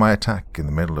springing my attack in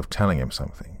the middle of telling him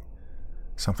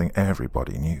something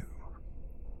everybody knew.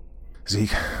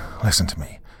 Zeke, listen to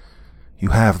me. You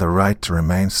have the right to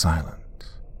remain silent.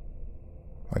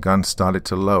 My gun started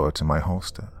to lower to my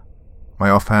holster, my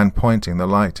offhand pointing the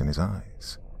light in his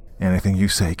eyes. Anything you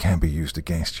say can be used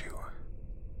against you.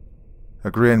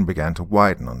 A grin began to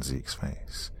widen on Zeke's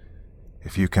face.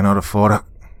 If you cannot afford a...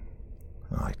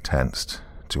 I tensed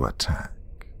to attack.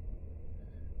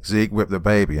 Zeke whipped the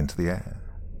baby into the air.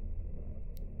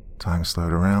 Time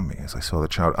slowed around me as I saw the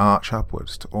child arch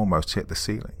upwards to almost hit the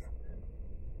ceiling.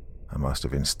 I must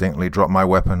have instinctively dropped my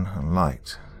weapon and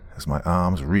light as my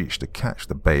arms reached to catch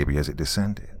the baby as it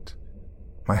descended.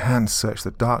 My hands searched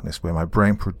the darkness where my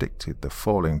brain predicted the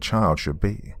falling child should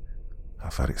be. I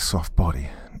felt its soft body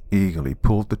and eagerly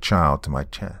pulled the child to my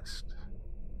chest.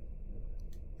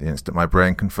 The instant my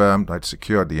brain confirmed I'd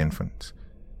secured the infant,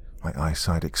 my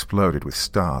eyesight exploded with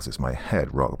stars as my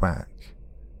head rocked back.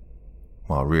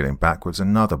 While reeling backwards,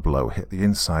 another blow hit the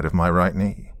inside of my right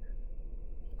knee.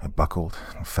 I buckled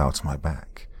and fell to my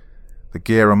back, the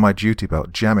gear on my duty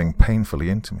belt jamming painfully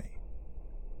into me.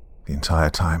 The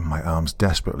entire time, my arms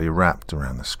desperately wrapped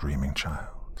around the screaming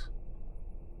child.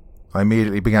 I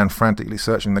immediately began frantically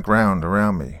searching the ground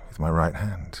around me with my right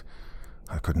hand.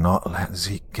 I could not let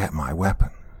Zeke get my weapon.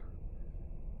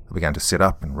 I began to sit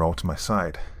up and roll to my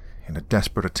side in a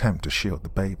desperate attempt to shield the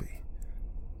baby.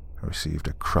 I received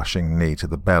a crushing knee to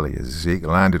the belly as Zeke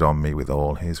landed on me with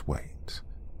all his weight.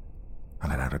 I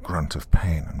let out a grunt of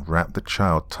pain and wrapped the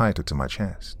child tighter to my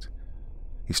chest.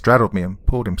 He straddled me and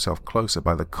pulled himself closer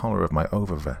by the collar of my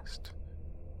overvest.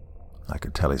 I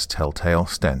could tell his telltale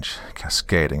stench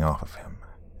cascading off of him,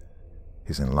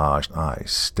 his enlarged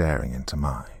eyes staring into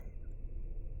mine.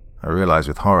 I realized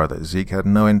with horror that Zeke had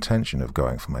no intention of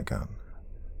going for my gun.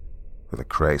 With a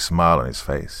crazed smile on his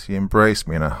face, he embraced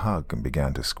me in a hug and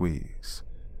began to squeeze.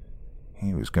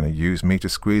 He was going to use me to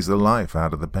squeeze the life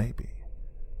out of the baby.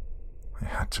 I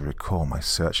had to recall my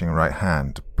searching right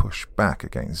hand to push back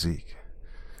against Zeke,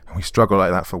 and we struggled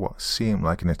like that for what seemed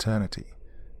like an eternity.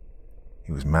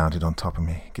 He was mounted on top of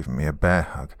me, giving me a bear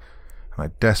hug, and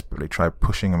I desperately tried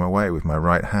pushing him away with my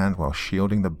right hand while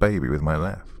shielding the baby with my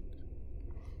left.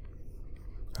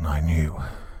 And I knew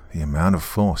the amount of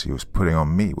force he was putting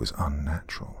on me was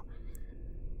unnatural.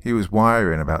 He was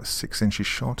wiry and about 6 inches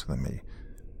shorter than me.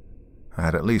 I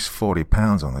had at least 40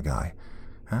 pounds on the guy,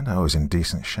 and I was in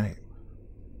decent shape.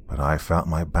 But I felt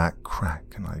my back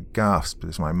crack, and I gasped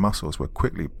as my muscles were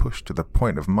quickly pushed to the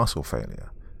point of muscle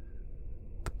failure.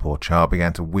 The poor child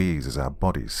began to wheeze as our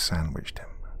bodies sandwiched him.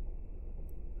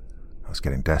 I was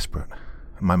getting desperate,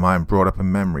 and my mind brought up a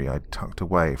memory I'd tucked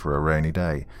away for a rainy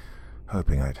day,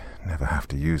 hoping I'd never have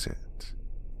to use it.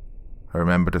 I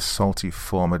remembered a salty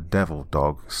former devil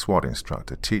dog SWAT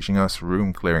instructor teaching us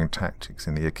room-clearing tactics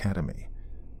in the academy.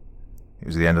 It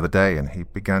was the end of the day, and he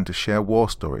began to share war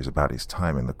stories about his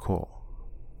time in the Corps.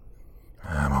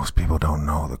 Most people don't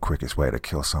know the quickest way to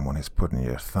kill someone is putting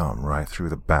your thumb right through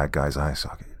the bad guy's eye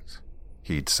socket,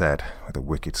 he'd said with a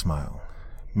wicked smile,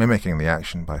 mimicking the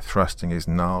action by thrusting his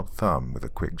gnarled thumb with a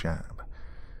quick jab.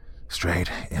 Straight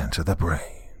into the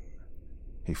brain,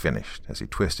 he finished as he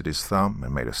twisted his thumb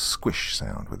and made a squish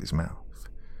sound with his mouth.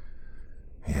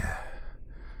 Yeah,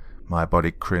 my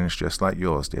body cringed just like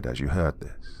yours did as you heard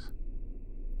this.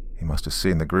 He must have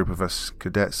seen the group of us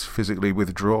cadets physically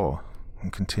withdraw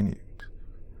and continued.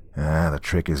 The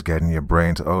trick is getting your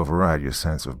brain to override your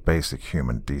sense of basic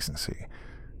human decency.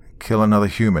 Kill another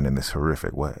human in this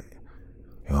horrific way.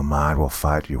 Your mind will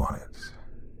fight you on it.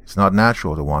 It's not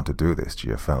natural to want to do this to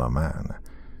your fellow man.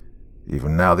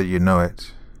 Even now that you know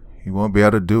it, you won't be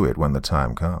able to do it when the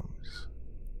time comes.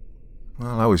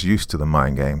 Well, I was used to the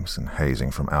mind games and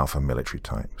hazing from alpha military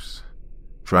types,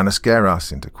 trying to scare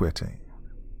us into quitting.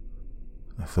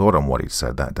 I thought on what he'd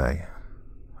said that day,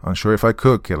 unsure if I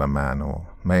could kill a man or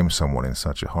maim someone in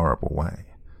such a horrible way.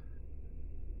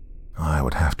 I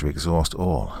would have to exhaust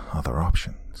all other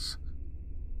options.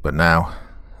 But now,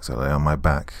 as I lay on my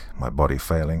back, my body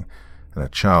failing, and a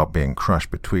child being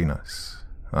crushed between us,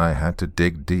 I had to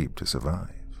dig deep to survive.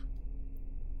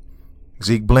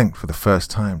 Zeke blinked for the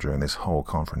first time during this whole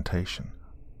confrontation.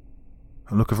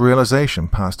 A look of realization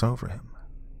passed over him.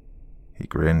 He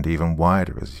grinned even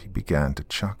wider as he began to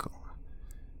chuckle.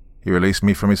 He released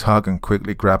me from his hug and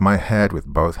quickly grabbed my head with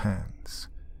both hands,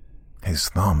 his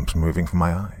thumbs moving from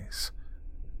my eyes.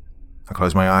 I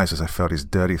closed my eyes as I felt his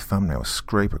dirty thumbnails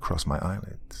scrape across my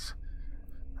eyelids.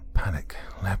 Panic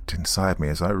leapt inside me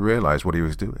as I realized what he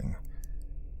was doing.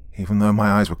 Even though my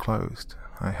eyes were closed,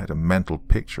 I had a mental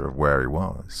picture of where he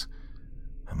was,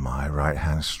 and my right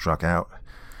hand struck out,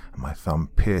 and my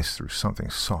thumb pierced through something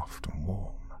soft and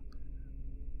warm.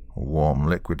 A warm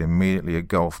liquid immediately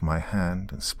engulfed my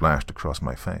hand and splashed across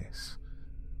my face.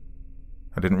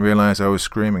 I didn't realize I was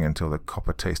screaming until the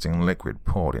copper-tasting liquid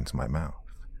poured into my mouth.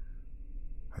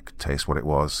 I could taste what it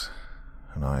was,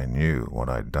 and I knew what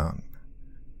I'd done.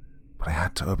 But I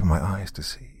had to open my eyes to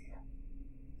see.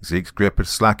 Zeke's grip had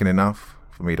slackened enough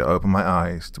for me to open my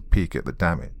eyes to peek at the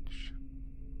damage.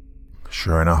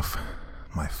 Sure enough,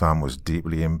 my thumb was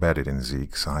deeply embedded in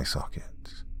Zeke's eye socket.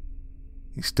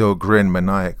 He still grinned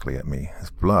maniacally at me as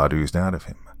blood oozed out of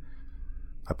him.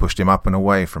 I pushed him up and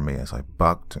away from me as I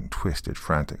bucked and twisted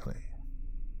frantically.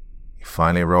 He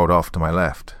finally rolled off to my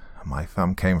left, and my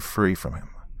thumb came free from him.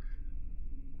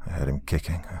 I heard him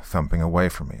kicking and thumping away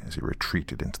from me as he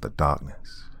retreated into the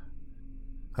darkness.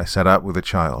 I sat up with the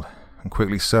child and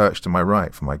quickly searched to my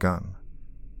right for my gun.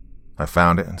 I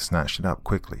found it and snatched it up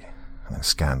quickly and then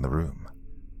scanned the room.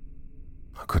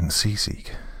 I couldn't see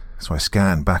Zeke, so I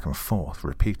scanned back and forth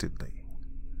repeatedly.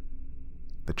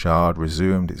 The child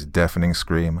resumed its deafening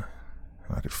scream,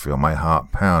 and I could feel my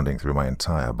heart pounding through my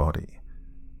entire body.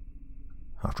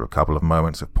 After a couple of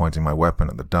moments of pointing my weapon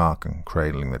at the dark and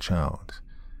cradling the child,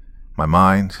 my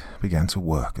mind began to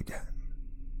work again.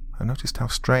 I noticed how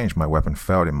strange my weapon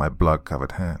felt in my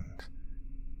blood-covered hand,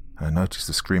 and I noticed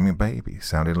the screaming baby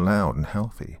sounded loud and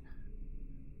healthy,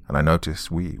 and I noticed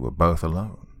we were both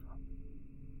alone.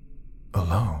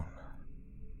 Alone.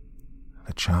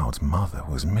 The child's mother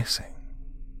was missing.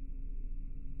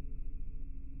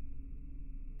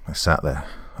 I sat there,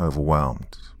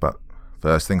 overwhelmed, but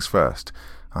first things first,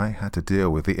 I had to deal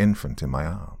with the infant in my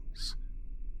arms.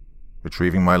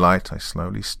 Retrieving my light, I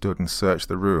slowly stood and searched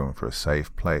the room for a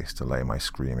safe place to lay my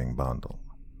screaming bundle.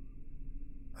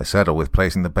 I settled with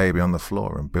placing the baby on the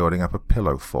floor and building up a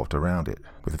pillow fort around it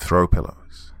with throw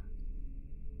pillows.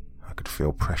 I could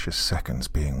feel precious seconds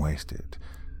being wasted.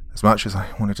 As much as I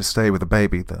wanted to stay with the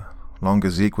baby, the longer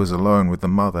Zeke was alone with the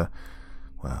mother,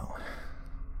 well,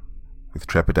 with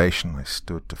trepidation I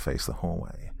stood to face the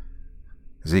hallway.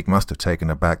 Zeke must have taken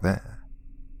her back there.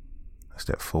 I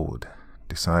stepped forward,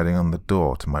 deciding on the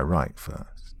door to my right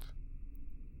first.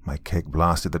 My kick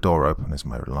blasted the door open as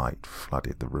my light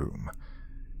flooded the room.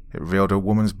 It revealed a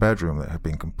woman's bedroom that had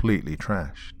been completely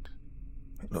trashed.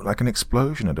 It looked like an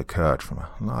explosion had occurred from a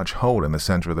large hole in the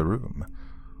center of the room.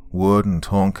 Wood and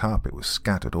torn carpet was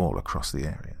scattered all across the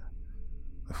area.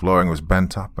 The flooring was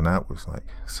bent up and outwards like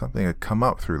something had come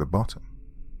up through the bottom.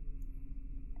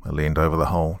 I leaned over the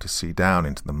hole to see down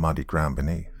into the muddy ground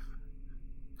beneath.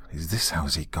 Is this how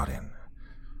Zeke got in?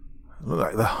 It looked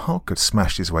like the Hulk had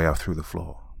smashed his way up through the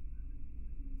floor.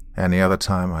 Any other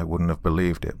time I wouldn't have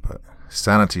believed it, but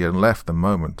sanity had left the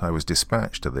moment I was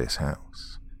dispatched to this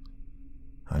house.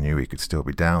 I knew he could still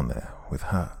be down there with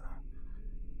her.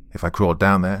 If I crawled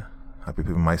down there, I'd be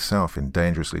putting myself in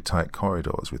dangerously tight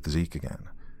corridors with Zeke again.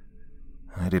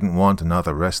 I didn't want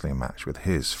another wrestling match with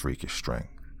his freakish strength.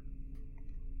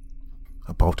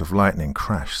 A bolt of lightning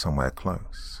crashed somewhere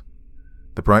close,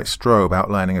 the bright strobe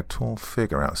outlining a tall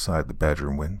figure outside the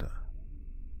bedroom window.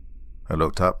 I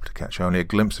looked up to catch only a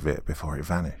glimpse of it before it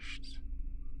vanished,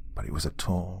 but it was a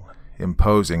tall,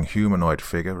 imposing humanoid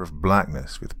figure of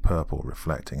blackness with purple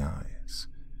reflecting eyes.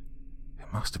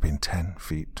 It must have been 10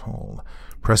 feet tall,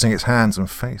 pressing its hands and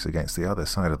face against the other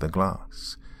side of the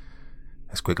glass.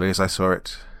 As quickly as I saw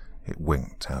it, it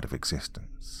winked out of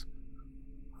existence,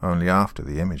 only after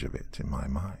the image of it in my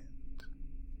mind.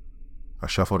 I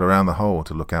shuffled around the hole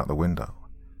to look out the window.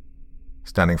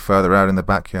 Standing further out in the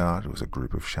backyard was a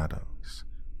group of shadows.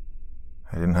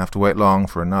 I didn't have to wait long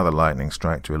for another lightning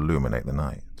strike to illuminate the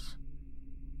night.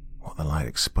 What the light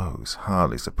exposed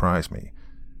hardly surprised me,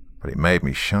 but it made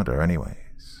me shudder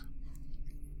anyways.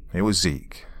 It was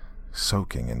Zeke,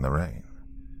 soaking in the rain,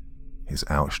 his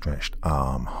outstretched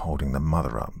arm holding the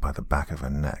mother up by the back of her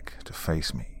neck to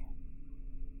face me.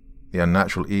 The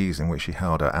unnatural ease in which he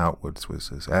held her outwards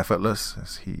was as effortless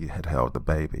as he had held the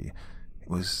baby. It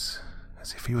was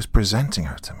as if he was presenting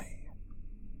her to me.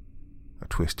 A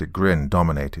twisted grin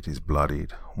dominated his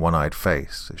bloodied, one-eyed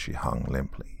face as she hung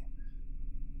limply.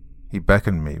 He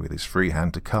beckoned me with his free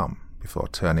hand to come, before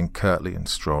turning curtly and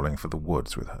strolling for the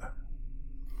woods with her.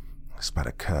 I spat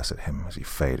a curse at him as he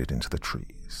faded into the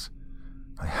trees.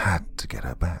 I had to get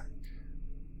her back.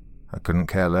 I couldn't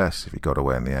care less if he got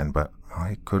away in the end, but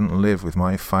I couldn't live with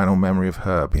my final memory of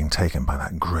her being taken by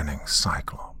that grinning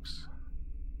Cyclops.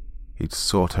 He'd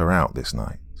sought her out this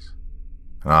night,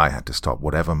 and I had to stop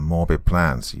whatever morbid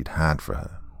plans he'd had for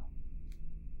her.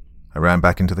 I ran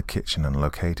back into the kitchen and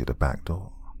located a back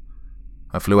door.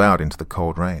 I flew out into the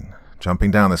cold rain,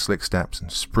 jumping down the slick steps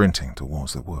and sprinting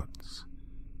towards the woods.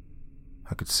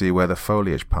 I could see where the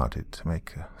foliage parted to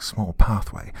make a small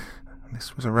pathway.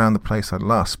 This was around the place I'd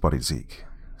last spotted Zeke,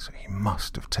 so he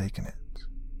must have taken it.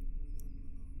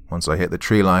 Once I hit the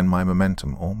tree line, my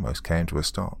momentum almost came to a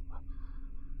stop.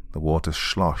 The water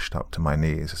sloshed up to my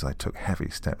knees as I took heavy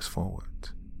steps forward.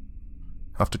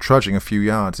 After trudging a few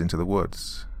yards into the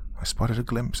woods, I spotted a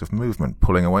glimpse of movement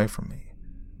pulling away from me.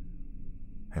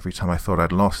 Every time I thought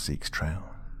I'd lost Zeke's trail,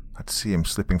 I'd see him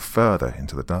slipping further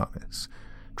into the darkness,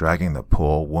 dragging the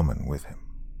poor woman with him.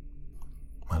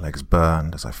 My legs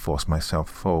burned as I forced myself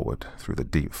forward through the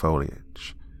deep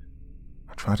foliage.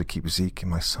 I tried to keep Zeke in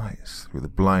my sights through the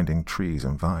blinding trees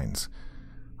and vines.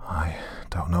 I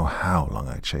don't know how long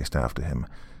I chased after him.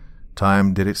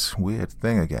 Time did its weird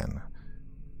thing again.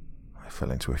 I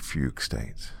fell into a fugue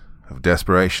state of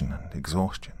desperation and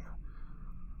exhaustion.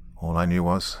 All I knew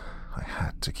was I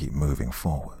had to keep moving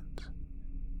forward.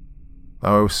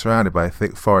 Though I was surrounded by a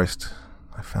thick forest,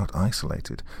 I felt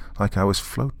isolated, like I was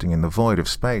floating in the void of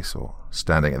space or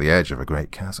standing at the edge of a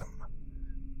great chasm.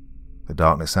 The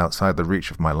darkness outside the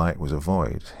reach of my light was a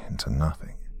void into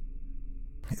nothing.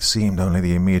 It seemed only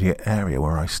the immediate area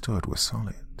where I stood was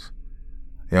solid.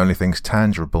 The only things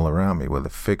tangible around me were the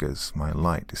figures my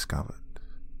light discovered.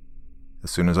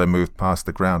 As soon as I moved past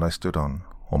the ground I stood on,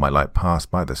 or my light passed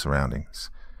by the surroundings,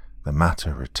 the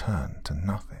matter returned to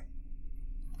nothing.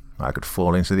 I could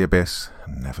fall into the abyss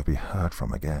and never be heard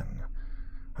from again.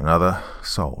 Another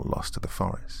soul lost to the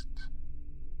forest.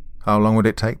 How long would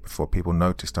it take before people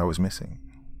noticed I was missing?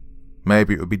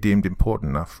 Maybe it would be deemed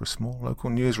important enough for a small local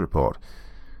news report.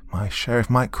 My sheriff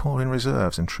might call in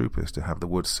reserves and troopers to have the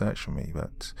woods search for me,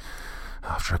 but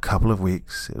after a couple of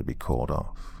weeks it would be called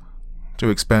off. Too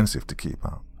expensive to keep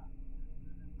up.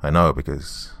 I know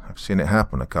because I've seen it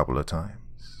happen a couple of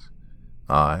times.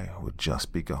 I would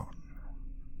just be gone.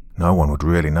 No one would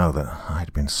really know that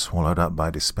I'd been swallowed up by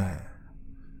despair,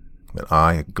 that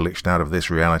I had glitched out of this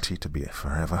reality to be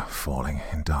forever falling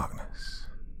in darkness.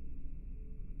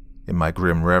 In my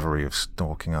grim reverie of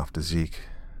stalking after Zeke,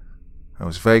 I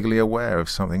was vaguely aware of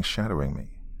something shadowing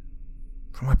me.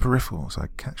 From my peripherals, I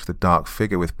catch the dark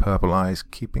figure with purple eyes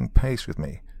keeping pace with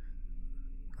me.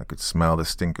 I could smell the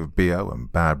stink of BO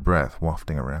and bad breath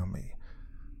wafting around me.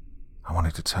 I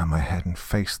wanted to turn my head and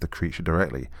face the creature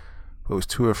directly, but was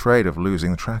too afraid of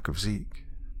losing track of Zeke.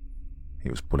 He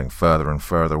was pulling further and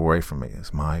further away from me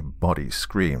as my body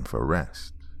screamed for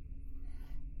rest.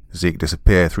 Zeke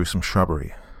disappeared through some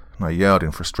shrubbery, and I yelled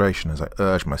in frustration as I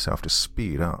urged myself to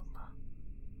speed up.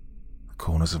 The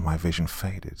corners of my vision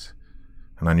faded,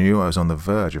 and I knew I was on the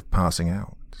verge of passing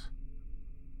out.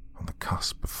 On the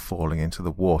cusp of falling into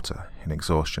the water in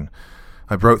exhaustion,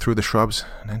 I broke through the shrubs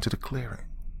and entered a clearing.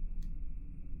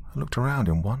 I looked around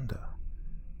in wonder.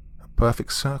 A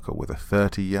perfect circle with a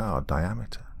 30-yard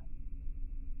diameter.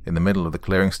 In the middle of the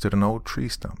clearing stood an old tree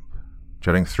stump,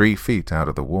 jutting 3 feet out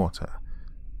of the water.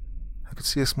 I could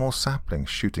see a small sapling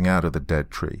shooting out of the dead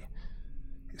tree,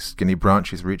 its skinny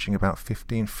branches reaching about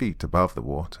 15 feet above the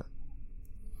water.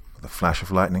 With a flash of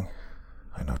lightning,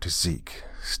 I noticed Zeke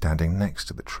standing next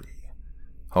to the tree,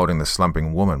 holding the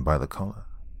slumping woman by the collar.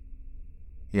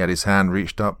 He had his hand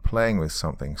reached up, playing with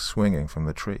something swinging from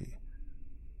the tree.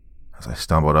 As I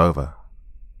stumbled over,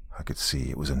 I could see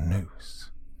it was a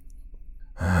noose.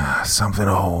 Something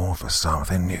old for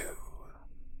something new,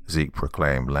 Zeke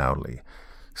proclaimed loudly,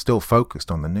 still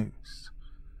focused on the noose.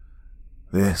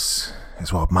 This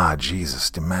is what my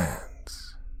Jesus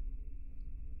demands.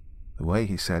 The way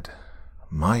he said,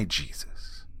 my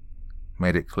Jesus,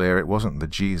 made it clear it wasn't the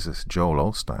Jesus Joel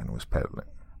Osteen was peddling.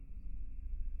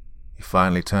 He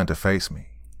finally turned to face me.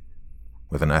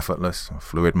 With an effortless and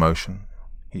fluid motion,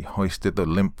 he hoisted the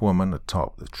limp woman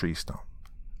atop the tree stump.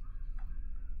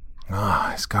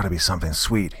 It's got to be something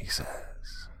sweet, he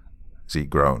says. Zeke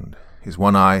groaned, his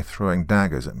one eye throwing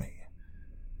daggers at me.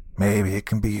 Maybe it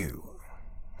can be you.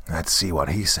 Let's see what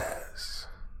he says.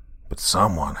 But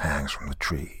someone hangs from the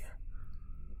tree.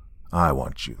 I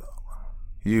want you, though.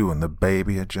 You and the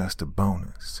baby are just a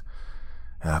bonus.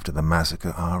 After the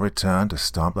massacre, I returned to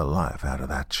stomp the life out of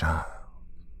that child.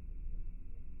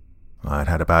 I'd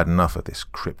had about enough of this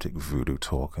cryptic voodoo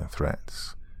talk and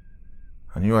threats.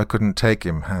 I knew I couldn't take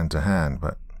him hand to hand,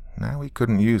 but now he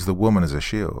couldn't use the woman as a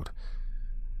shield.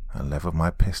 I leveled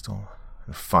my pistol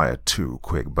and fired 2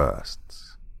 quick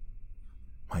bursts.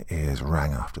 My ears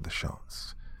rang after the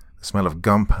shots, the smell of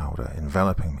gunpowder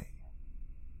enveloping me.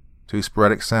 2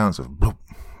 sporadic sounds of bloop,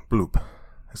 bloop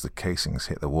as the casings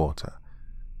hit the water.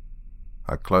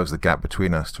 I closed the gap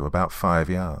between us to about 5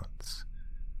 yards.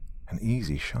 An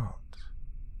easy shot.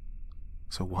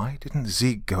 So why didn't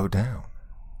Zeke go down?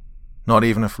 Not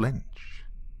even a flinch.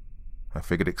 I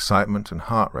figured excitement and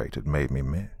heart rate had made me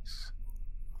miss.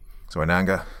 So in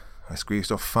anger, I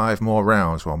squeezed off 5 more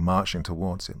rounds while marching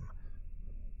towards him.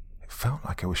 It felt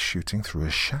like I was shooting through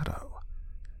a shadow.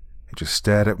 He just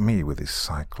stared at me with his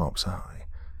cyclops eye.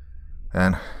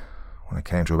 And when I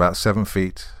came to about 7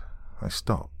 feet, I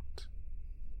stopped.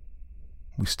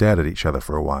 We stared at each other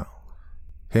for a while,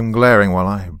 him glaring while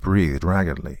I breathed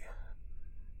raggedly.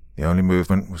 The only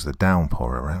movement was the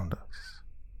downpour around us.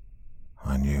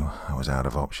 I knew I was out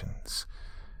of options.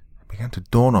 It began to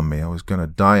dawn on me I was going to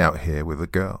die out here with the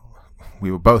girl.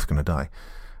 We were both going to die,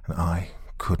 and I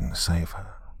couldn't save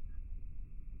her.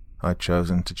 I'd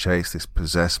chosen to chase this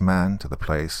possessed man to the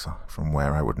place from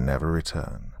where I would never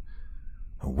return.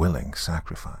 A willing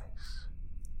sacrifice.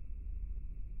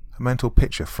 A mental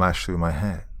picture flashed through my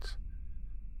head.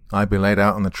 I'd be laid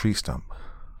out on the tree stump,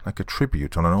 like a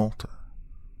tribute on an altar,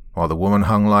 while the woman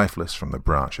hung lifeless from the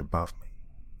branch above me.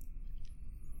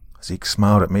 Zeke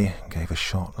smiled at me and gave a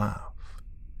short laugh.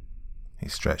 He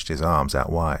stretched his arms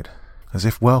out wide, as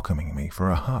if welcoming me for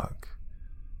a hug.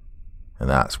 And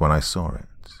that's when I saw it.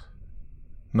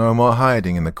 No more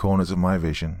hiding in the corners of my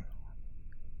vision.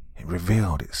 It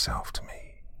revealed itself to me.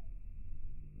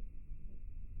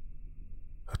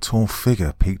 A tall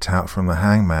figure peeked out from the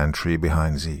hangman tree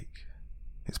behind Zeke,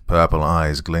 its purple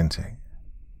eyes glinting.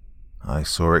 I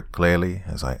saw it clearly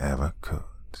as I ever could.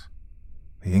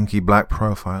 The inky black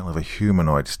profile of a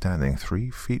humanoid standing 3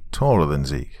 feet taller than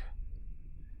Zeke.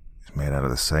 It was made out of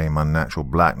the same unnatural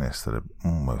blackness that had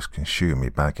almost consumed me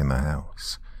back in the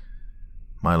house.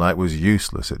 My light was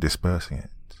useless at dispersing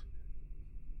it.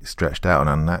 It stretched out an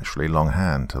unnaturally long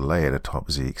hand to lay it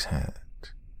atop Zeke's head.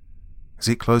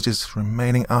 Zeke closed his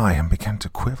remaining eye and began to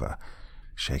quiver,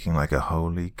 shaking like a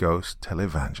holy ghost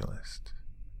televangelist.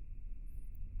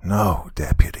 "No,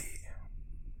 deputy,"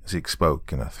 Zeke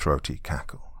spoke in a throaty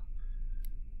cackle.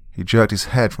 He jerked his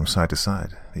head from side to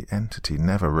side, the entity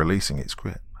never releasing its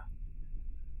grip.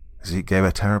 Zeke gave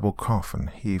a terrible cough and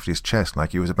heaved his chest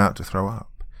like he was about to throw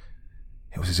up.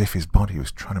 It was as if his body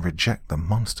was trying to reject the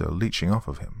monster leeching off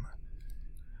of him.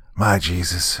 "My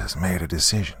Jesus has made a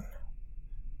decision.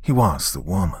 He wants the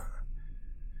woman.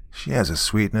 She has a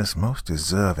sweetness most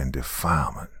deserving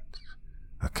defilement,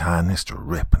 a kindness to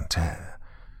rip and tear.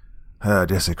 Her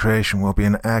desecration will be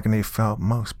an agony felt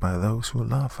most by those who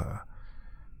love her.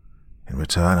 In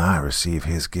return, I receive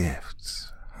his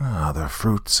gifts, the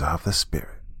fruits of the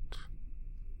Spirit."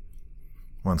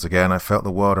 Once again, I felt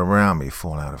the world around me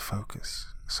fall out of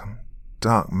focus. Some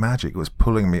dark magic was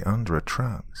pulling me under a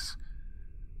trance.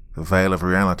 The veil of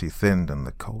reality thinned, and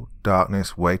the cold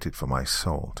darkness waited for my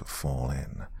soul to fall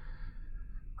in.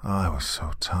 I was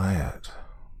so tired.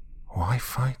 Why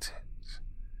fight it?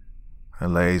 I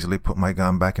lazily put my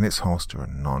gun back in its holster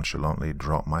and nonchalantly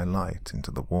dropped my light into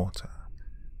the water.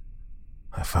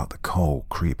 I felt the cold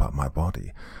creep up my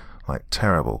body, like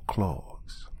terrible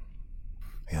claws.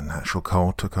 The unnatural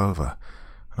cold took over,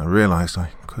 and I realized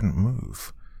I couldn't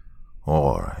move.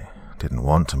 Or I didn't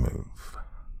want to move.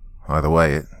 Either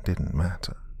way, it didn't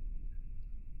matter.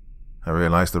 I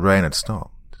realized the rain had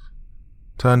stopped,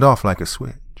 turned off like a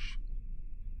switch.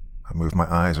 I moved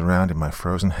my eyes around in my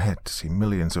frozen head to see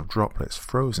millions of droplets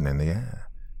frozen in the air.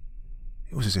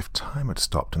 It was as if time had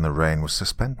stopped and the rain was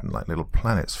suspended like little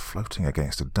planets floating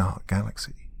against a dark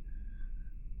galaxy.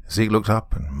 Zeke looked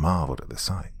up and marveled at the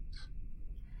sight.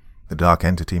 The dark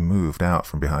entity moved out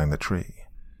from behind the tree.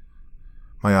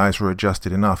 My eyes were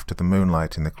adjusted enough to the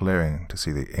moonlight in the clearing to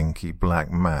see the inky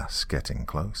black mass getting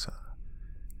closer.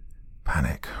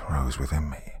 Panic rose within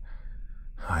me.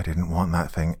 I didn't want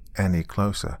that thing any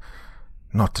closer.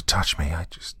 Not to touch me. I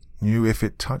just knew if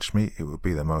it touched me, it would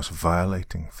be the most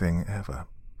violating thing ever.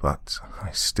 But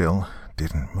I still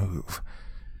didn't move.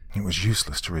 It was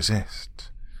useless to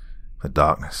resist. The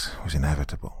darkness was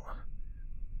inevitable.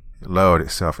 It lowered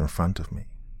itself in front of me,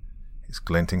 its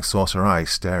glinting saucer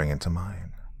eyes staring into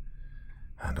mine.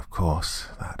 And of course,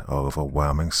 that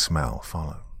overwhelming smell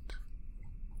followed.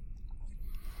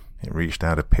 It reached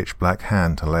out a pitch-black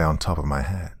hand to lay on top of my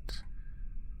head.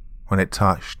 When it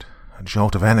touched, a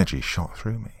jolt of energy shot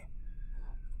through me.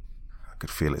 I could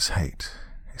feel its hate,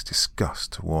 its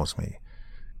disgust towards me.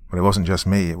 But it wasn't just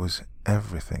me, it was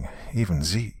everything, even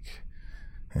Zeke.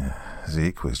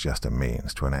 Zeke was just a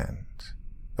means to an end.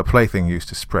 A plaything used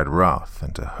to spread wrath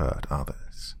and to hurt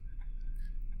others.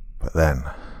 But then,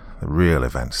 the real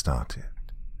event started.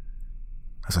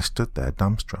 As I stood there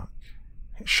dumbstruck,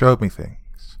 it showed me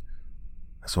things.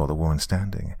 I saw the woman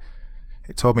standing.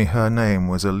 It told me her name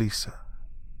was Elisa.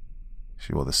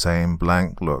 She wore the same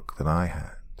blank look that I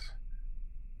had.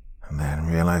 And then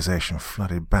realization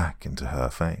flooded back into her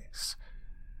face.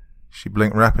 She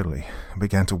blinked rapidly and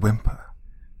began to whimper.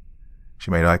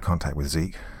 She made eye contact with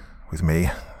Zeke, with me,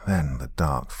 then the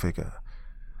dark figure.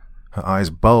 Her eyes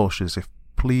bulged as if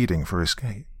pleading for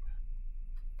escape.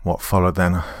 What followed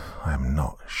then, I am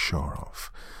not sure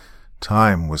of.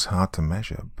 Time was hard to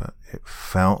measure, but it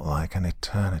felt like an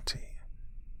eternity.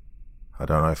 I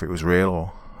don't know if it was real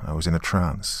or I was in a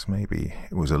trance. Maybe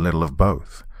it was a little of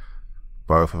both.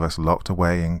 Both of us locked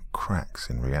away in cracks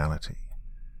in reality.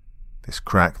 This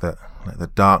crack that let the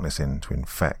darkness in to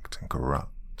infect and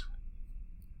corrupt.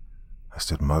 I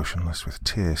stood motionless with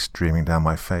tears streaming down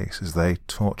my face as they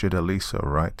tortured Elisa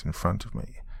right in front of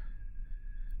me.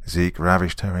 Zeke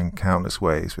ravished her in countless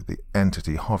ways with the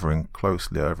entity hovering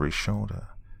closely over his shoulder.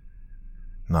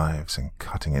 Knives and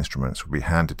cutting instruments would be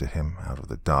handed to him out of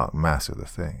the dark mass of the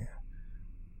thing.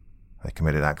 They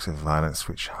committed acts of violence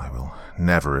which I will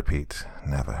never repeat,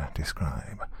 never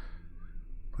describe.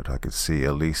 But I could see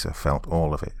Elisa felt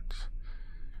all of it.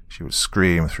 She would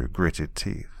scream through gritted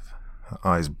teeth, her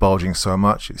eyes bulging so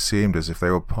much it seemed as if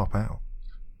they would pop out.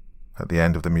 At the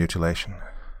end of the mutilation,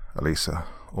 Elisa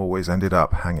always ended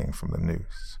up hanging from the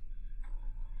noose.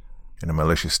 In a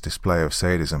malicious display of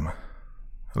sadism,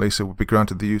 Elisa would be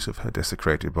granted the use of her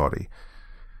desecrated body.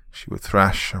 She would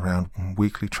thrash around and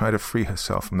weakly try to free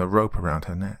herself from the rope around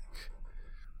her neck.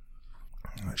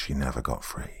 But she never got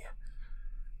free.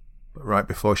 But right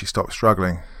before she stopped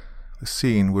struggling, the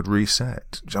scene would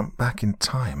reset, jump back in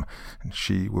time, and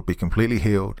she would be completely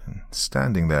healed and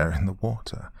standing there in the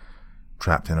water,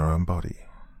 trapped in her own body,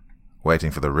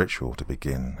 waiting for the ritual to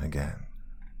begin again.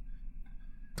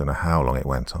 Don't know how long it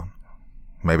went on.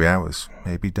 Maybe hours,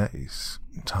 maybe days.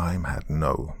 Time had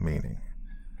no meaning.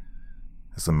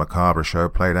 As the macabre show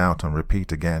played out on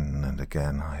repeat again and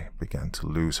again, I began to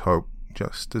lose hope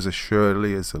just as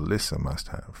assuredly as Elisa must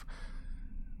have.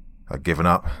 I'd given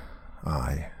up.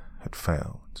 I had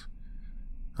failed.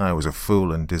 I was a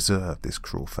fool and deserved this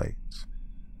cruel fate.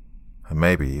 I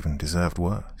maybe even deserved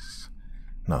worse.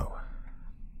 No,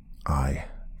 I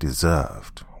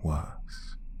deserved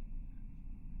worse.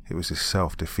 It was this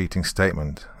self-defeating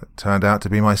statement that turned out to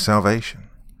be my salvation.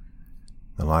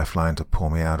 The lifeline to pull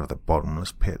me out of the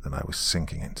bottomless pit that I was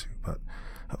sinking into, but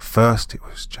at first it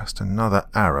was just another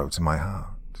arrow to my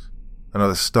heart,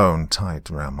 another stone tied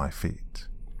around my feet.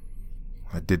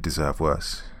 I did deserve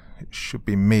worse. It should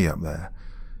be me up there.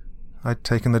 I'd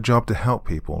taken the job to help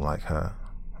people like her,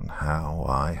 and how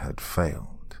I had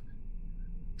failed.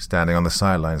 Standing on the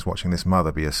sidelines watching this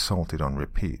mother be assaulted on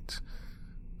repeat.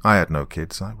 I had no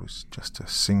kids, I was just a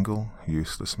single,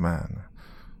 useless man.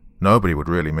 Nobody would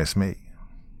really miss me.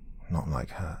 Not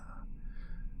like her.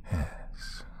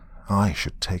 Yes, I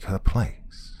should take her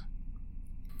place.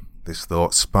 This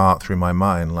thought sparked through my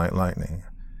mind like lightning.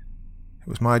 It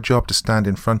was my job to stand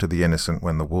in front of the innocent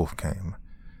when the wolf came.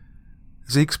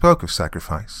 Zeke spoke of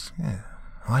sacrifice. Yeah,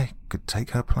 I could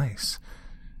take her place.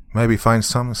 Maybe find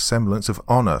some semblance of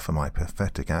honor for my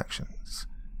pathetic actions.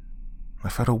 I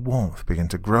felt a warmth begin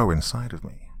to grow inside of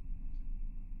me.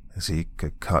 Zeke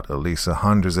had cut Elisa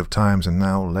hundreds of times and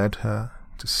now led her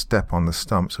to step on the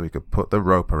stump so he could put the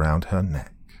rope around her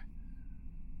neck.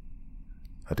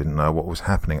 I didn't know what was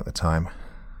happening at the time.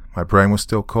 My brain was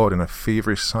still caught in a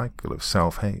feverish cycle of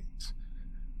self-hate.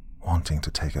 Wanting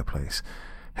to take her place,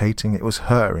 hating it was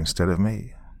her instead of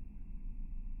me.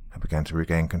 I began to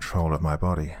regain control of my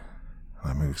body.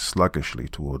 I moved sluggishly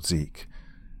towards Zeke,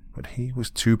 but he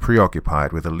was too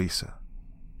preoccupied with Elisa.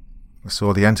 I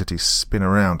saw the entity spin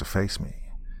around to face me,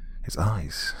 its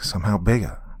eyes somehow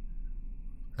bigger.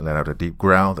 I let out a deep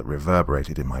growl that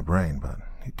reverberated in my brain, but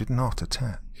it did not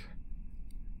attack.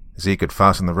 Zeke had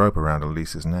fastened the rope around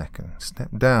Elisa's neck and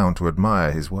stepped down to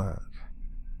admire his work.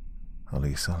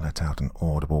 Elisa let out an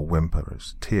audible whimper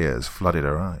as tears flooded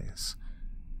her eyes.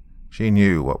 She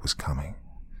knew what was coming.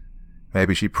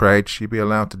 Maybe she prayed she'd be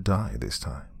allowed to die this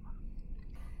time.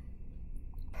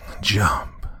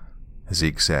 "Jump,"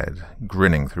 Zeke said,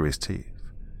 grinning through his teeth.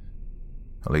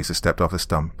 Elisa stepped off the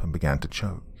stump and began to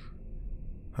choke.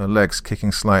 her legs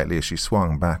kicking slightly as she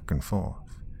swung back and forth.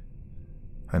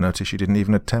 I noticed she didn't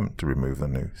even attempt to remove the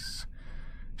noose.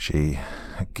 She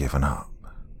had given up.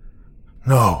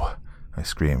 "No!" I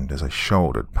screamed as I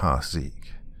shouldered past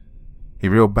Zeke. He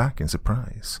reeled back in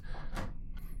surprise.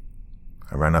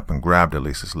 I ran up and grabbed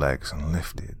Elisa's legs and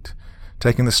lifted,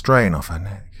 taking the strain off her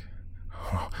neck.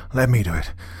 "Oh, let me do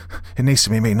it. It needs to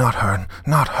be me, not her,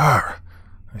 not her!"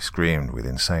 I screamed with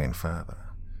insane fervor.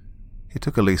 It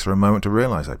took Elisa a moment to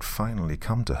realize I'd finally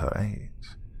come to her aid.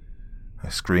 I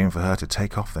screamed for her to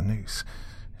take off the noose.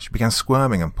 She began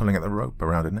squirming and pulling at the rope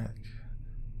around her neck.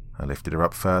 I lifted her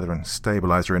up further and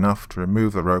stabilized her enough to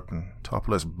remove the rope and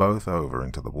topple us both over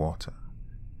into the water.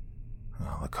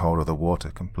 The cold of the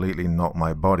water completely knocked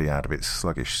my body out of its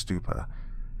sluggish stupor,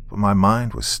 but my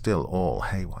mind was still all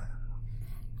haywire.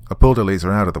 I pulled Elisa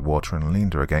out of the water and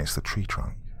leaned her against the tree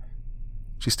trunk.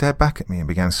 She stared back at me and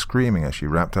began screaming as she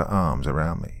wrapped her arms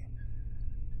around me.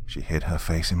 She hid her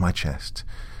face in my chest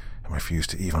and refused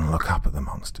to even look up at the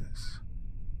monsters.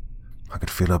 I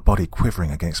could feel her body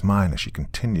quivering against mine as she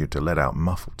continued to let out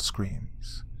muffled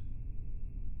screams.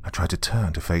 I tried to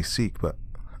turn to face Zeke, but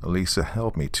Elisa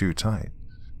held me too tight,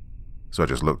 so I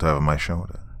just looked over my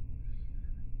shoulder.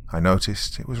 I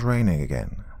noticed it was raining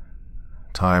again.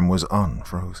 Time was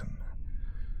unfrozen.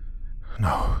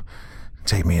 "No,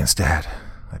 take me instead,"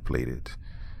 I pleaded.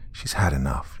 "She's had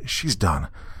enough. She's done.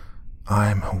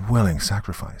 I'm a willing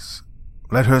sacrifice.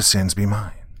 Let her sins be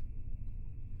mine."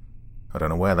 I don't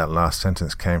know where that last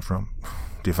sentence came from.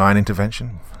 Divine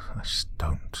intervention? I just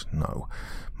don't know.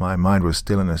 My mind was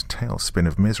still in a tailspin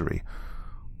of misery.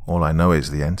 All I know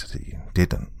is the entity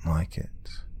didn't like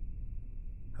it.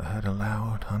 I heard a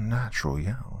loud, unnatural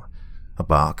yell. A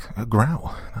bark, a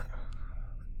growl. The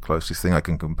closest thing I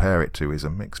can compare it to is a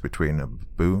mix between a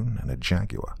baboon and a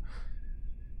jaguar.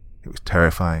 It was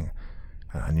terrifying,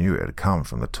 and I knew it had come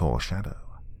from the tall shadow.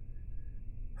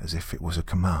 As if it was a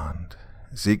command,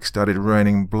 Zeke started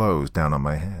raining blows down on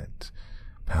my head,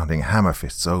 pounding hammer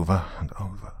fists over and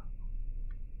over.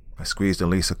 I squeezed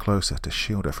Elisa closer to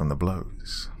shield her from the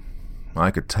blows.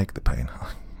 I could take the pain.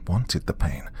 I wanted the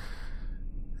pain.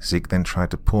 Zeke then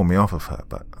tried to pull me off of her,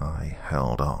 but I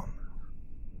held on.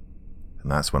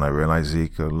 And that's when I realized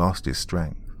Zeke had lost his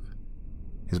strength.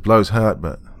 His blows hurt,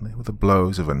 but they were the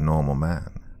blows of a normal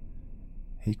man.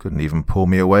 He couldn't even pull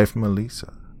me away from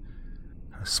Elisa.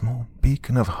 A small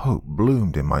beacon of hope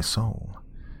bloomed in my soul.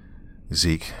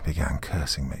 Zeke began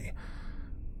cursing me.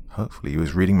 Hopefully he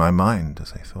was reading my mind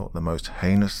as I thought the most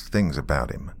heinous things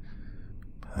about him.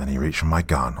 But then he reached for my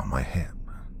gun on my hip.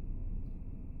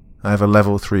 I have a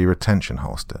level 3 retention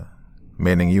holster,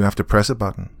 meaning you have to press a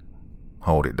button,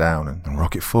 hold it down, and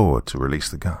rock it forward to release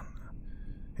the gun.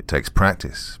 It takes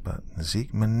practice, but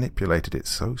Zeke manipulated it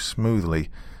so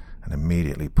smoothly and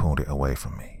immediately pulled it away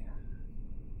from me.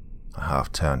 I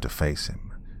half turned to face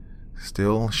him,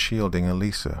 still shielding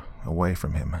Elisa away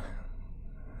from him.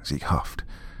 Zeke huffed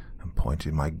and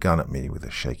pointed my gun at me with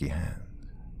a shaky hand.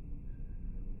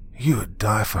 "You would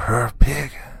die for her,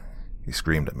 pig?" he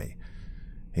screamed at me.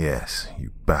 "Yes,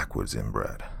 you backwards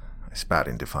inbred," I spat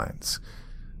in defiance.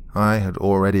 I had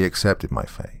already accepted my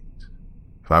fate.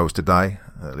 If I was to die,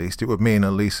 at least it would mean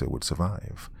Elisa would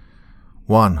survive.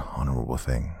 One honorable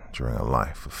thing during a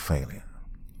life of failure.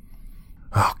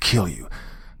 "I'll kill you,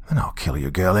 and I'll kill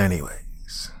your girl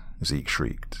anyways," Zeke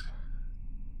shrieked.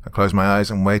 I closed my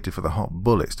eyes and waited for the hot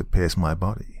bullets to pierce my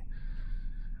body.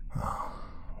 Oh,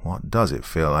 what does it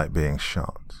feel like being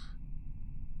shot?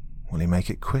 Will he make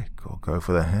it quick or go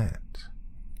for the head?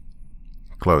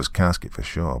 Closed casket for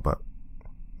sure, but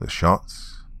the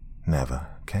shots never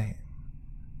came.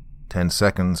 10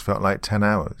 seconds felt like 10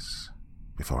 hours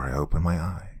before I opened my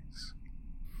eyes.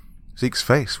 Zeke's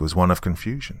face was one of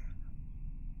confusion.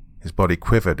 His body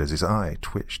quivered as his eye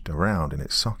twitched around in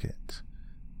its socket.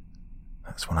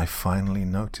 That's when I finally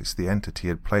noticed the entity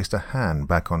had placed a hand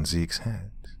back on Zeke's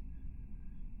head.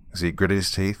 Zeke gritted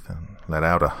his teeth and let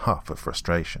out a huff of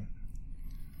frustration.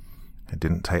 It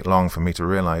didn't take long for me to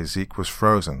realize Zeke was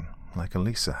frozen, like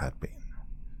Elisa had been.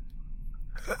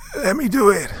 "Let me do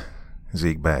it,"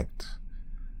 Zeke begged.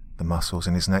 The muscles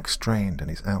in his neck strained and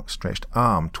his outstretched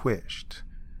arm twitched.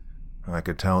 I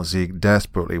could tell Zeke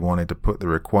desperately wanted to put the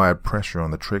required pressure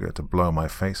on the trigger to blow my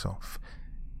face off.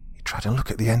 He tried to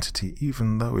look at the entity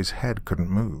even though his head couldn't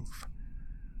move.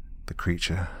 The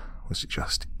creature was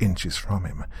just inches from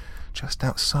him, just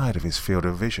outside of his field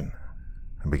of vision,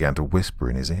 and began to whisper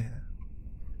in his ear.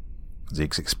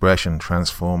 Zeke's expression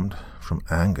transformed from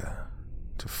anger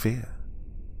to fear.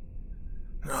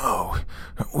 "No,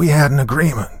 we had an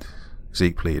agreement,"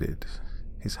 Zeke pleaded.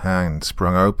 His hand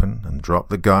sprung open and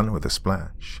dropped the gun with a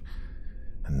splash.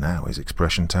 and now his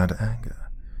expression turned to anger.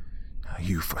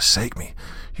 "You forsake me,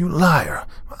 you liar!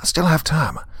 I still have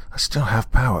time. I still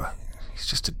have power. He's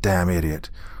just a damn idiot.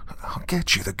 I'll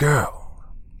get you the girl."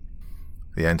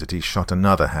 The entity shot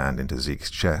another hand into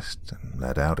Zeke's chest and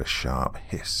let out a sharp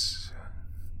hiss.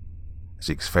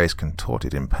 Zeke's face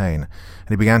contorted in pain, and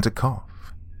he began to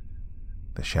cough.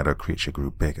 The shadow creature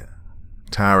grew bigger,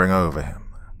 towering over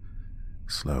him.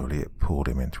 Slowly it pulled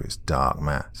him into its dark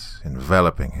mass,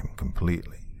 enveloping him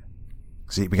completely.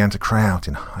 Zeke began to cry out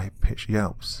in high-pitched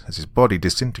yelps as his body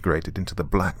disintegrated into the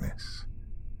blackness.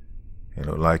 It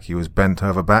looked like he was bent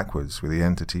over backwards, with the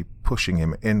entity pushing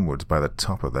him inwards by the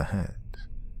top of the head.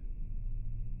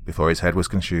 Before his head was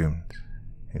consumed,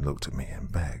 he looked at me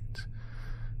and begged,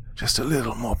 "Just a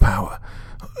little more power.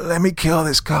 Let me kill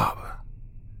this cop."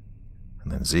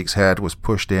 And then Zeke's head was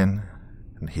pushed in,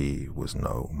 and he was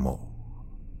no more.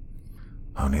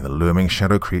 Only the looming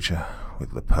shadow creature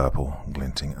with the purple,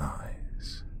 glinting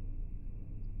eyes.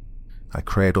 I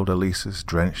cradled Elisa's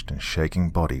drenched and shaking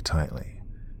body tightly.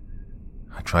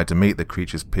 I tried to meet the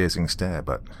creature's piercing stare,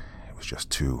 but it was just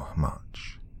too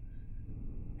much.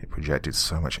 It projected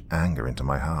so much anger into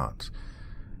my heart.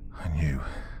 I knew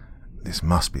this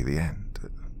must be the end.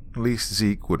 At least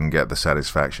Zeke wouldn't get the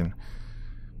satisfaction.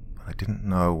 But I didn't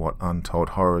know what untold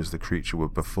horrors the creature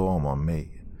would perform on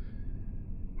me.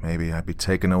 Maybe I'd be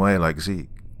taken away like Zeke,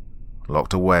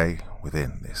 locked away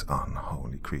within this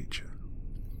unholy creature.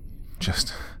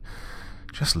 Just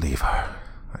leave her,"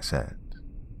 I said.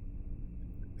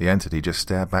 The entity just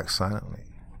stared back silently,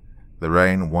 the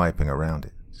rain wiping around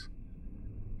it.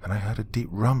 Then I heard a deep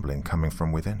rumbling coming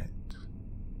from within it.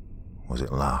 Was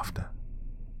it laughter?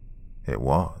 It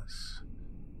was.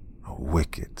 A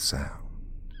wicked sound.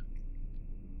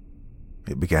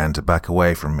 It began to back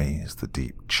away from me as the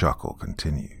deep chuckle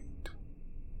continued.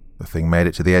 The thing made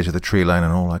it to the edge of the tree line,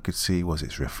 and all I could see was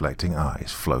its reflecting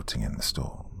eyes floating in the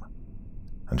storm.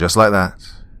 And just like that,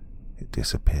 it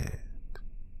disappeared.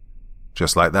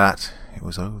 Just like that, it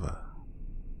was over.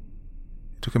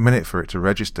 It took a minute for it to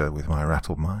register with my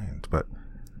rattled mind, but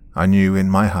I knew in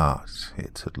my heart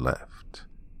it had left.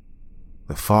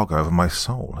 The fog over my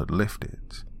soul had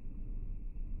lifted.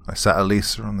 I sat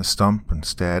Elisa on the stump and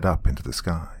stared up into the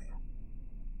sky.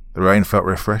 The rain felt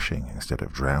refreshing instead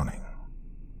of drowning.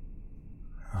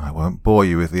 I won't bore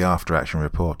you with the after-action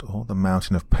report or the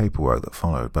mountain of paperwork that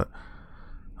followed, but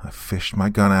I fished my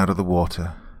gun out of the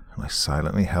water and I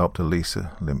silently helped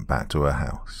Elisa limp back to her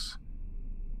house.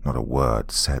 Not a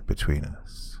word said between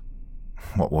us.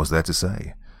 What was there to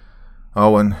say?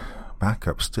 Oh, and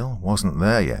backup still wasn't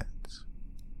there yet.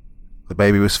 The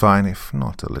baby was fine, if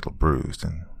not a little bruised,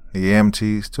 and the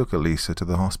EMTs took Elisa to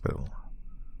the hospital.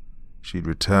 She'd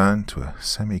returned to a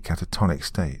semi-catatonic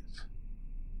state,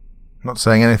 not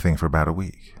saying anything for about a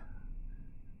week.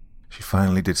 She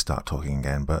finally did start talking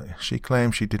again, but she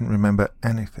claimed she didn't remember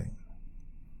anything.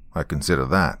 I consider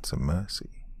that a mercy.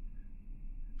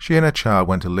 She and her child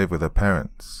went to live with her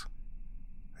parents.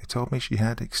 They told me she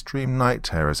had extreme night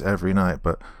terrors every night,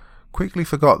 but quickly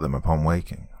forgot them upon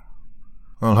waking.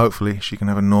 Well, hopefully she can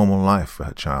have a normal life for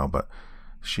her child, but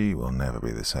she will never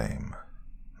be the same.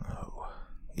 No,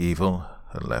 evil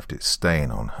had left its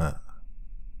stain on her.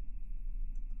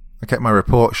 I kept my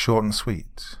report short and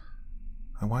sweet.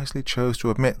 I wisely chose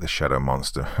to omit the shadow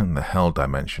monster and the hell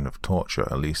dimension of torture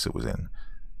Elisa was in.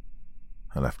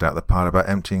 I left out the part about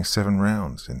emptying 7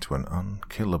 rounds into an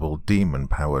unkillable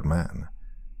demon-powered man.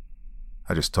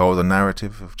 I just told the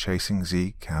narrative of chasing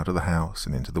Zeke out of the house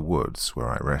and into the woods where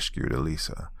I rescued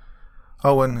Elisa.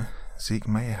 Oh, and Zeke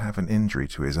may have an injury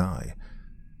to his eye.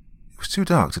 It was too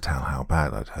dark to tell how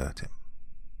bad I'd hurt him.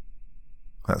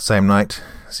 That same night,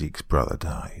 Zeke's brother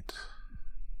died.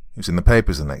 He was in the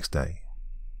papers the next day.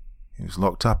 He was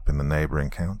locked up in the neighboring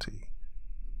county.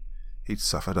 He'd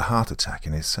suffered a heart attack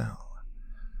in his cell.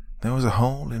 There was a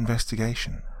whole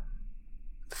investigation.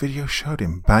 The video showed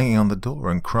him banging on the door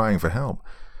and crying for help,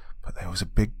 but there was a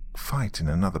big fight in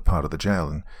another part of the jail,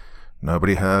 and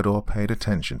nobody heard or paid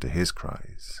attention to his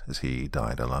cries as he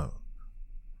died alone.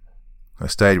 I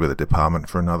stayed with the department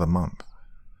for another month.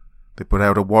 They put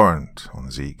out a warrant on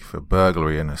Zeke for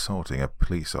burglary and assaulting a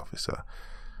police officer,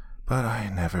 but I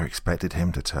never expected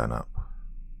him to turn up.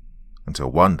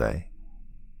 Until one day,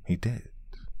 he did.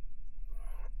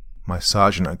 My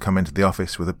sergeant had come into the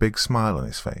office with a big smile on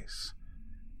his face.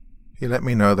 He let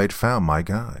me know they'd found my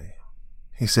guy.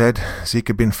 He said Zeke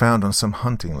had been found on some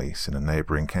hunting lease in a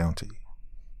neighboring county.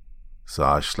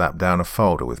 Sarge slapped down a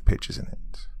folder with pictures in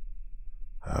it.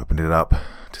 I opened it up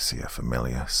to see a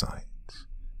familiar sight.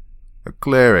 A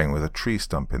clearing with a tree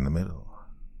stump in the middle.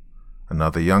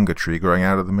 Another younger tree growing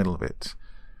out of the middle of it.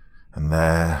 and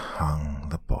there hung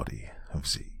the body of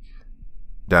Zeke,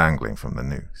 dangling from the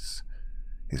noose,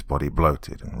 his body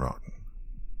bloated and rotten.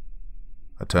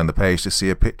 I turned the page to see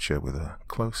a picture with a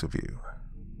closer view.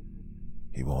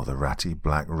 He wore the ratty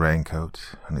black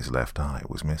raincoat, and his left eye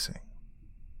was missing.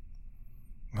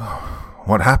 "Oh,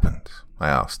 what happened?" I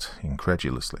asked,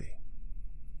 incredulously.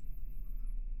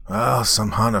 "Well,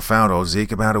 some hunter found old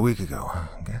Zeke about a week ago.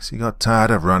 Guess he got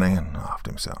tired of running and offed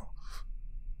himself."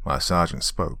 My sergeant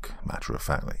spoke,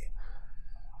 matter-of-factly.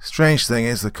 "Strange thing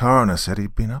is, the coroner said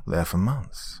he'd been up there for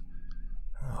months.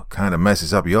 Oh, kind of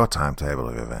messes up your timetable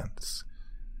of events.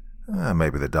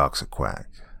 Maybe the doc's a quack.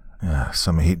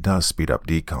 Some heat does speed up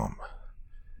decom.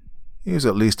 He was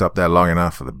at least up there long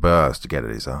enough for the burrs to get at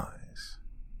his eyes."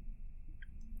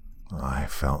 I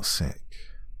felt sick.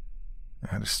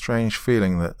 I had a strange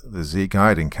feeling that the Zeke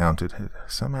I'd encountered had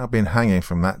somehow been hanging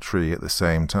from that tree at the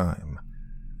same time.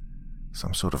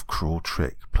 Some sort of cruel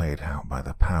trick played out by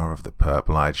the power of the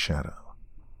purple-eyed shadow.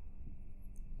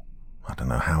 I don't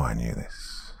know how I knew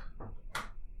this.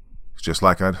 It's just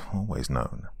like I'd always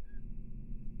known.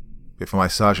 Before my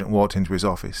sergeant walked into his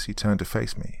office, he turned to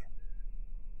face me.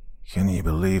 "Can you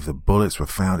believe the bullets were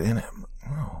found in him?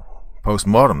 Oh,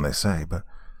 post-mortem, they say, but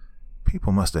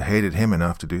people must have hated him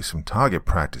enough to do some target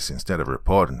practice instead of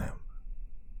reporting him."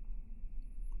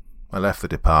 I left the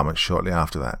department shortly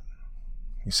after that.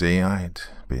 You see, I'd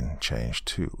been changed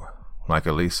too, like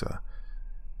Elisa.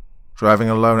 Driving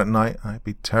alone at night, I'd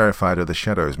be terrified of the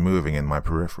shadows moving in my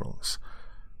peripherals,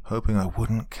 hoping I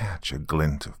wouldn't catch a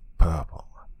glint of purple.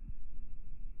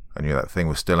 I knew that thing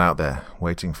was still out there,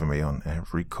 waiting for me on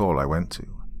every call I went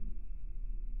to.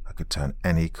 I could turn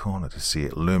any corner to see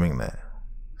it looming there,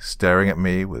 staring at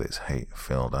me with its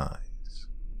hate-filled eyes.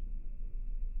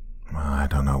 I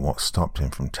don't know what stopped him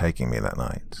from taking me that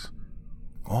night,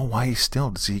 or why he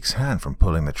stilled Zeke's hand from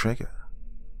pulling the trigger.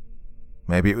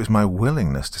 Maybe it was my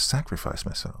willingness to sacrifice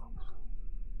myself,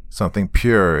 something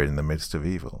pure in the midst of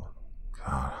evil.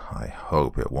 God, I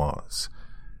hope it was.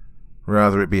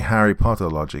 Rather it be Harry Potter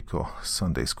logic or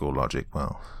Sunday school logic,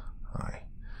 well, I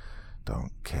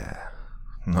don't care.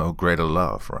 No greater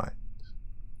love, right?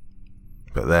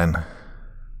 But then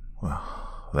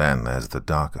there's the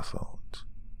darker thought,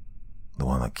 the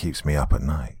one that keeps me up at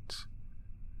night.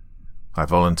 I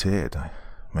volunteered, I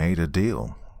made a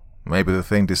deal. Maybe the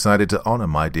thing decided to honor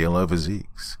my deal over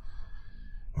Zeke's.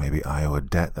 Maybe I owe a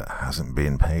debt that hasn't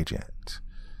been paid yet,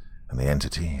 and the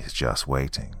entity is just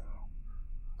waiting,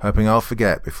 hoping I'll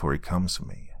forget before he comes for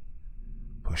me,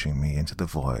 pushing me into the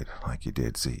void like he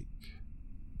did Zeke.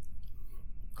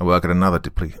 I work at another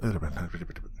police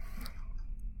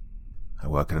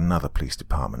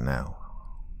department now.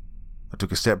 I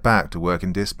took a step back to work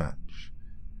in dispatch.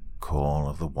 Call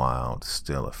of the wild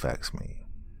still affects me.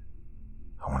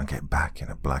 I want to get back in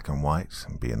a black and white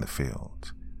and be in the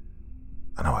field.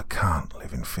 I know I can't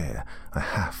live in fear. I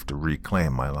have to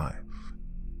reclaim my life.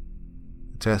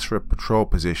 The test for a patrol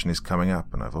position is coming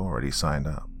up and I've already signed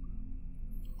up.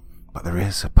 But there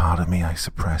is a part of me I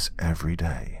suppress every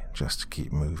day just to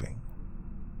keep moving.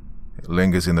 It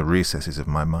lingers in the recesses of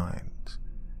my mind.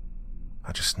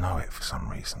 I just know it for some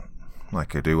reason,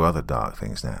 like I do other dark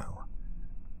things now.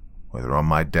 Whether on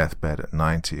my deathbed at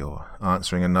 90 or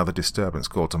answering another disturbance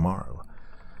call tomorrow,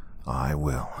 I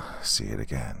will see it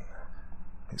again.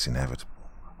 It's inevitable.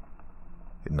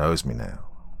 It knows me now.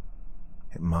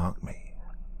 It marked me.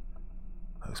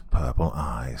 Those purple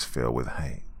eyes fill with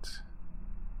hate.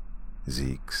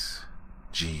 Zeke's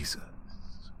Jesus.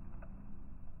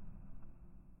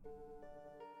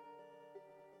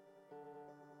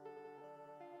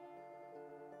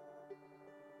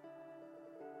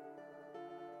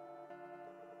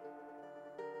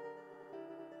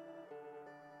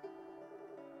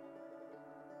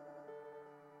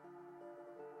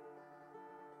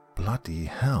 Bloody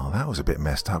hell, that was a bit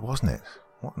messed up, wasn't it?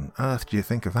 What on earth do you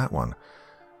think of that one?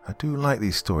 I do like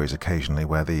these stories occasionally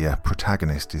where the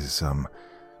protagonist is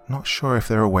not sure if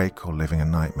they're awake or living a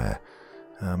nightmare.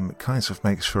 It kind of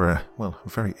makes for a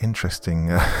very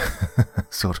interesting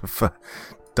sort of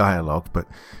dialogue. But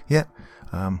yeah,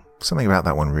 something about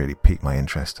that one really piqued my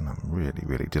interest, and I'm really,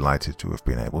 really delighted to have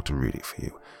been able to read it for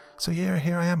you. So yeah,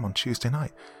 here I am on Tuesday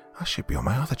night. I should be on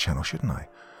my other channel, shouldn't I?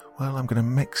 Well, I'm going to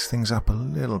mix things up a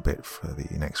little bit for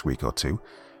the next week or two,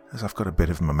 as I've got a bit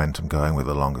of momentum going with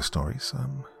the longer stories.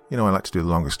 I like to do the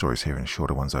longer stories here and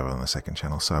shorter ones over on the second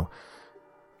channel, so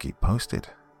keep posted,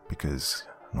 because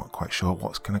I'm not quite sure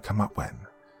what's going to come up when.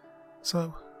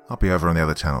 So I'll be over on the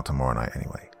other channel tomorrow night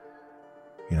anyway.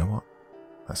 You know what?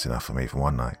 That's enough for me for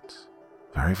one night.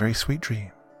 Very, very sweet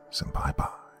dreams, and bye-bye.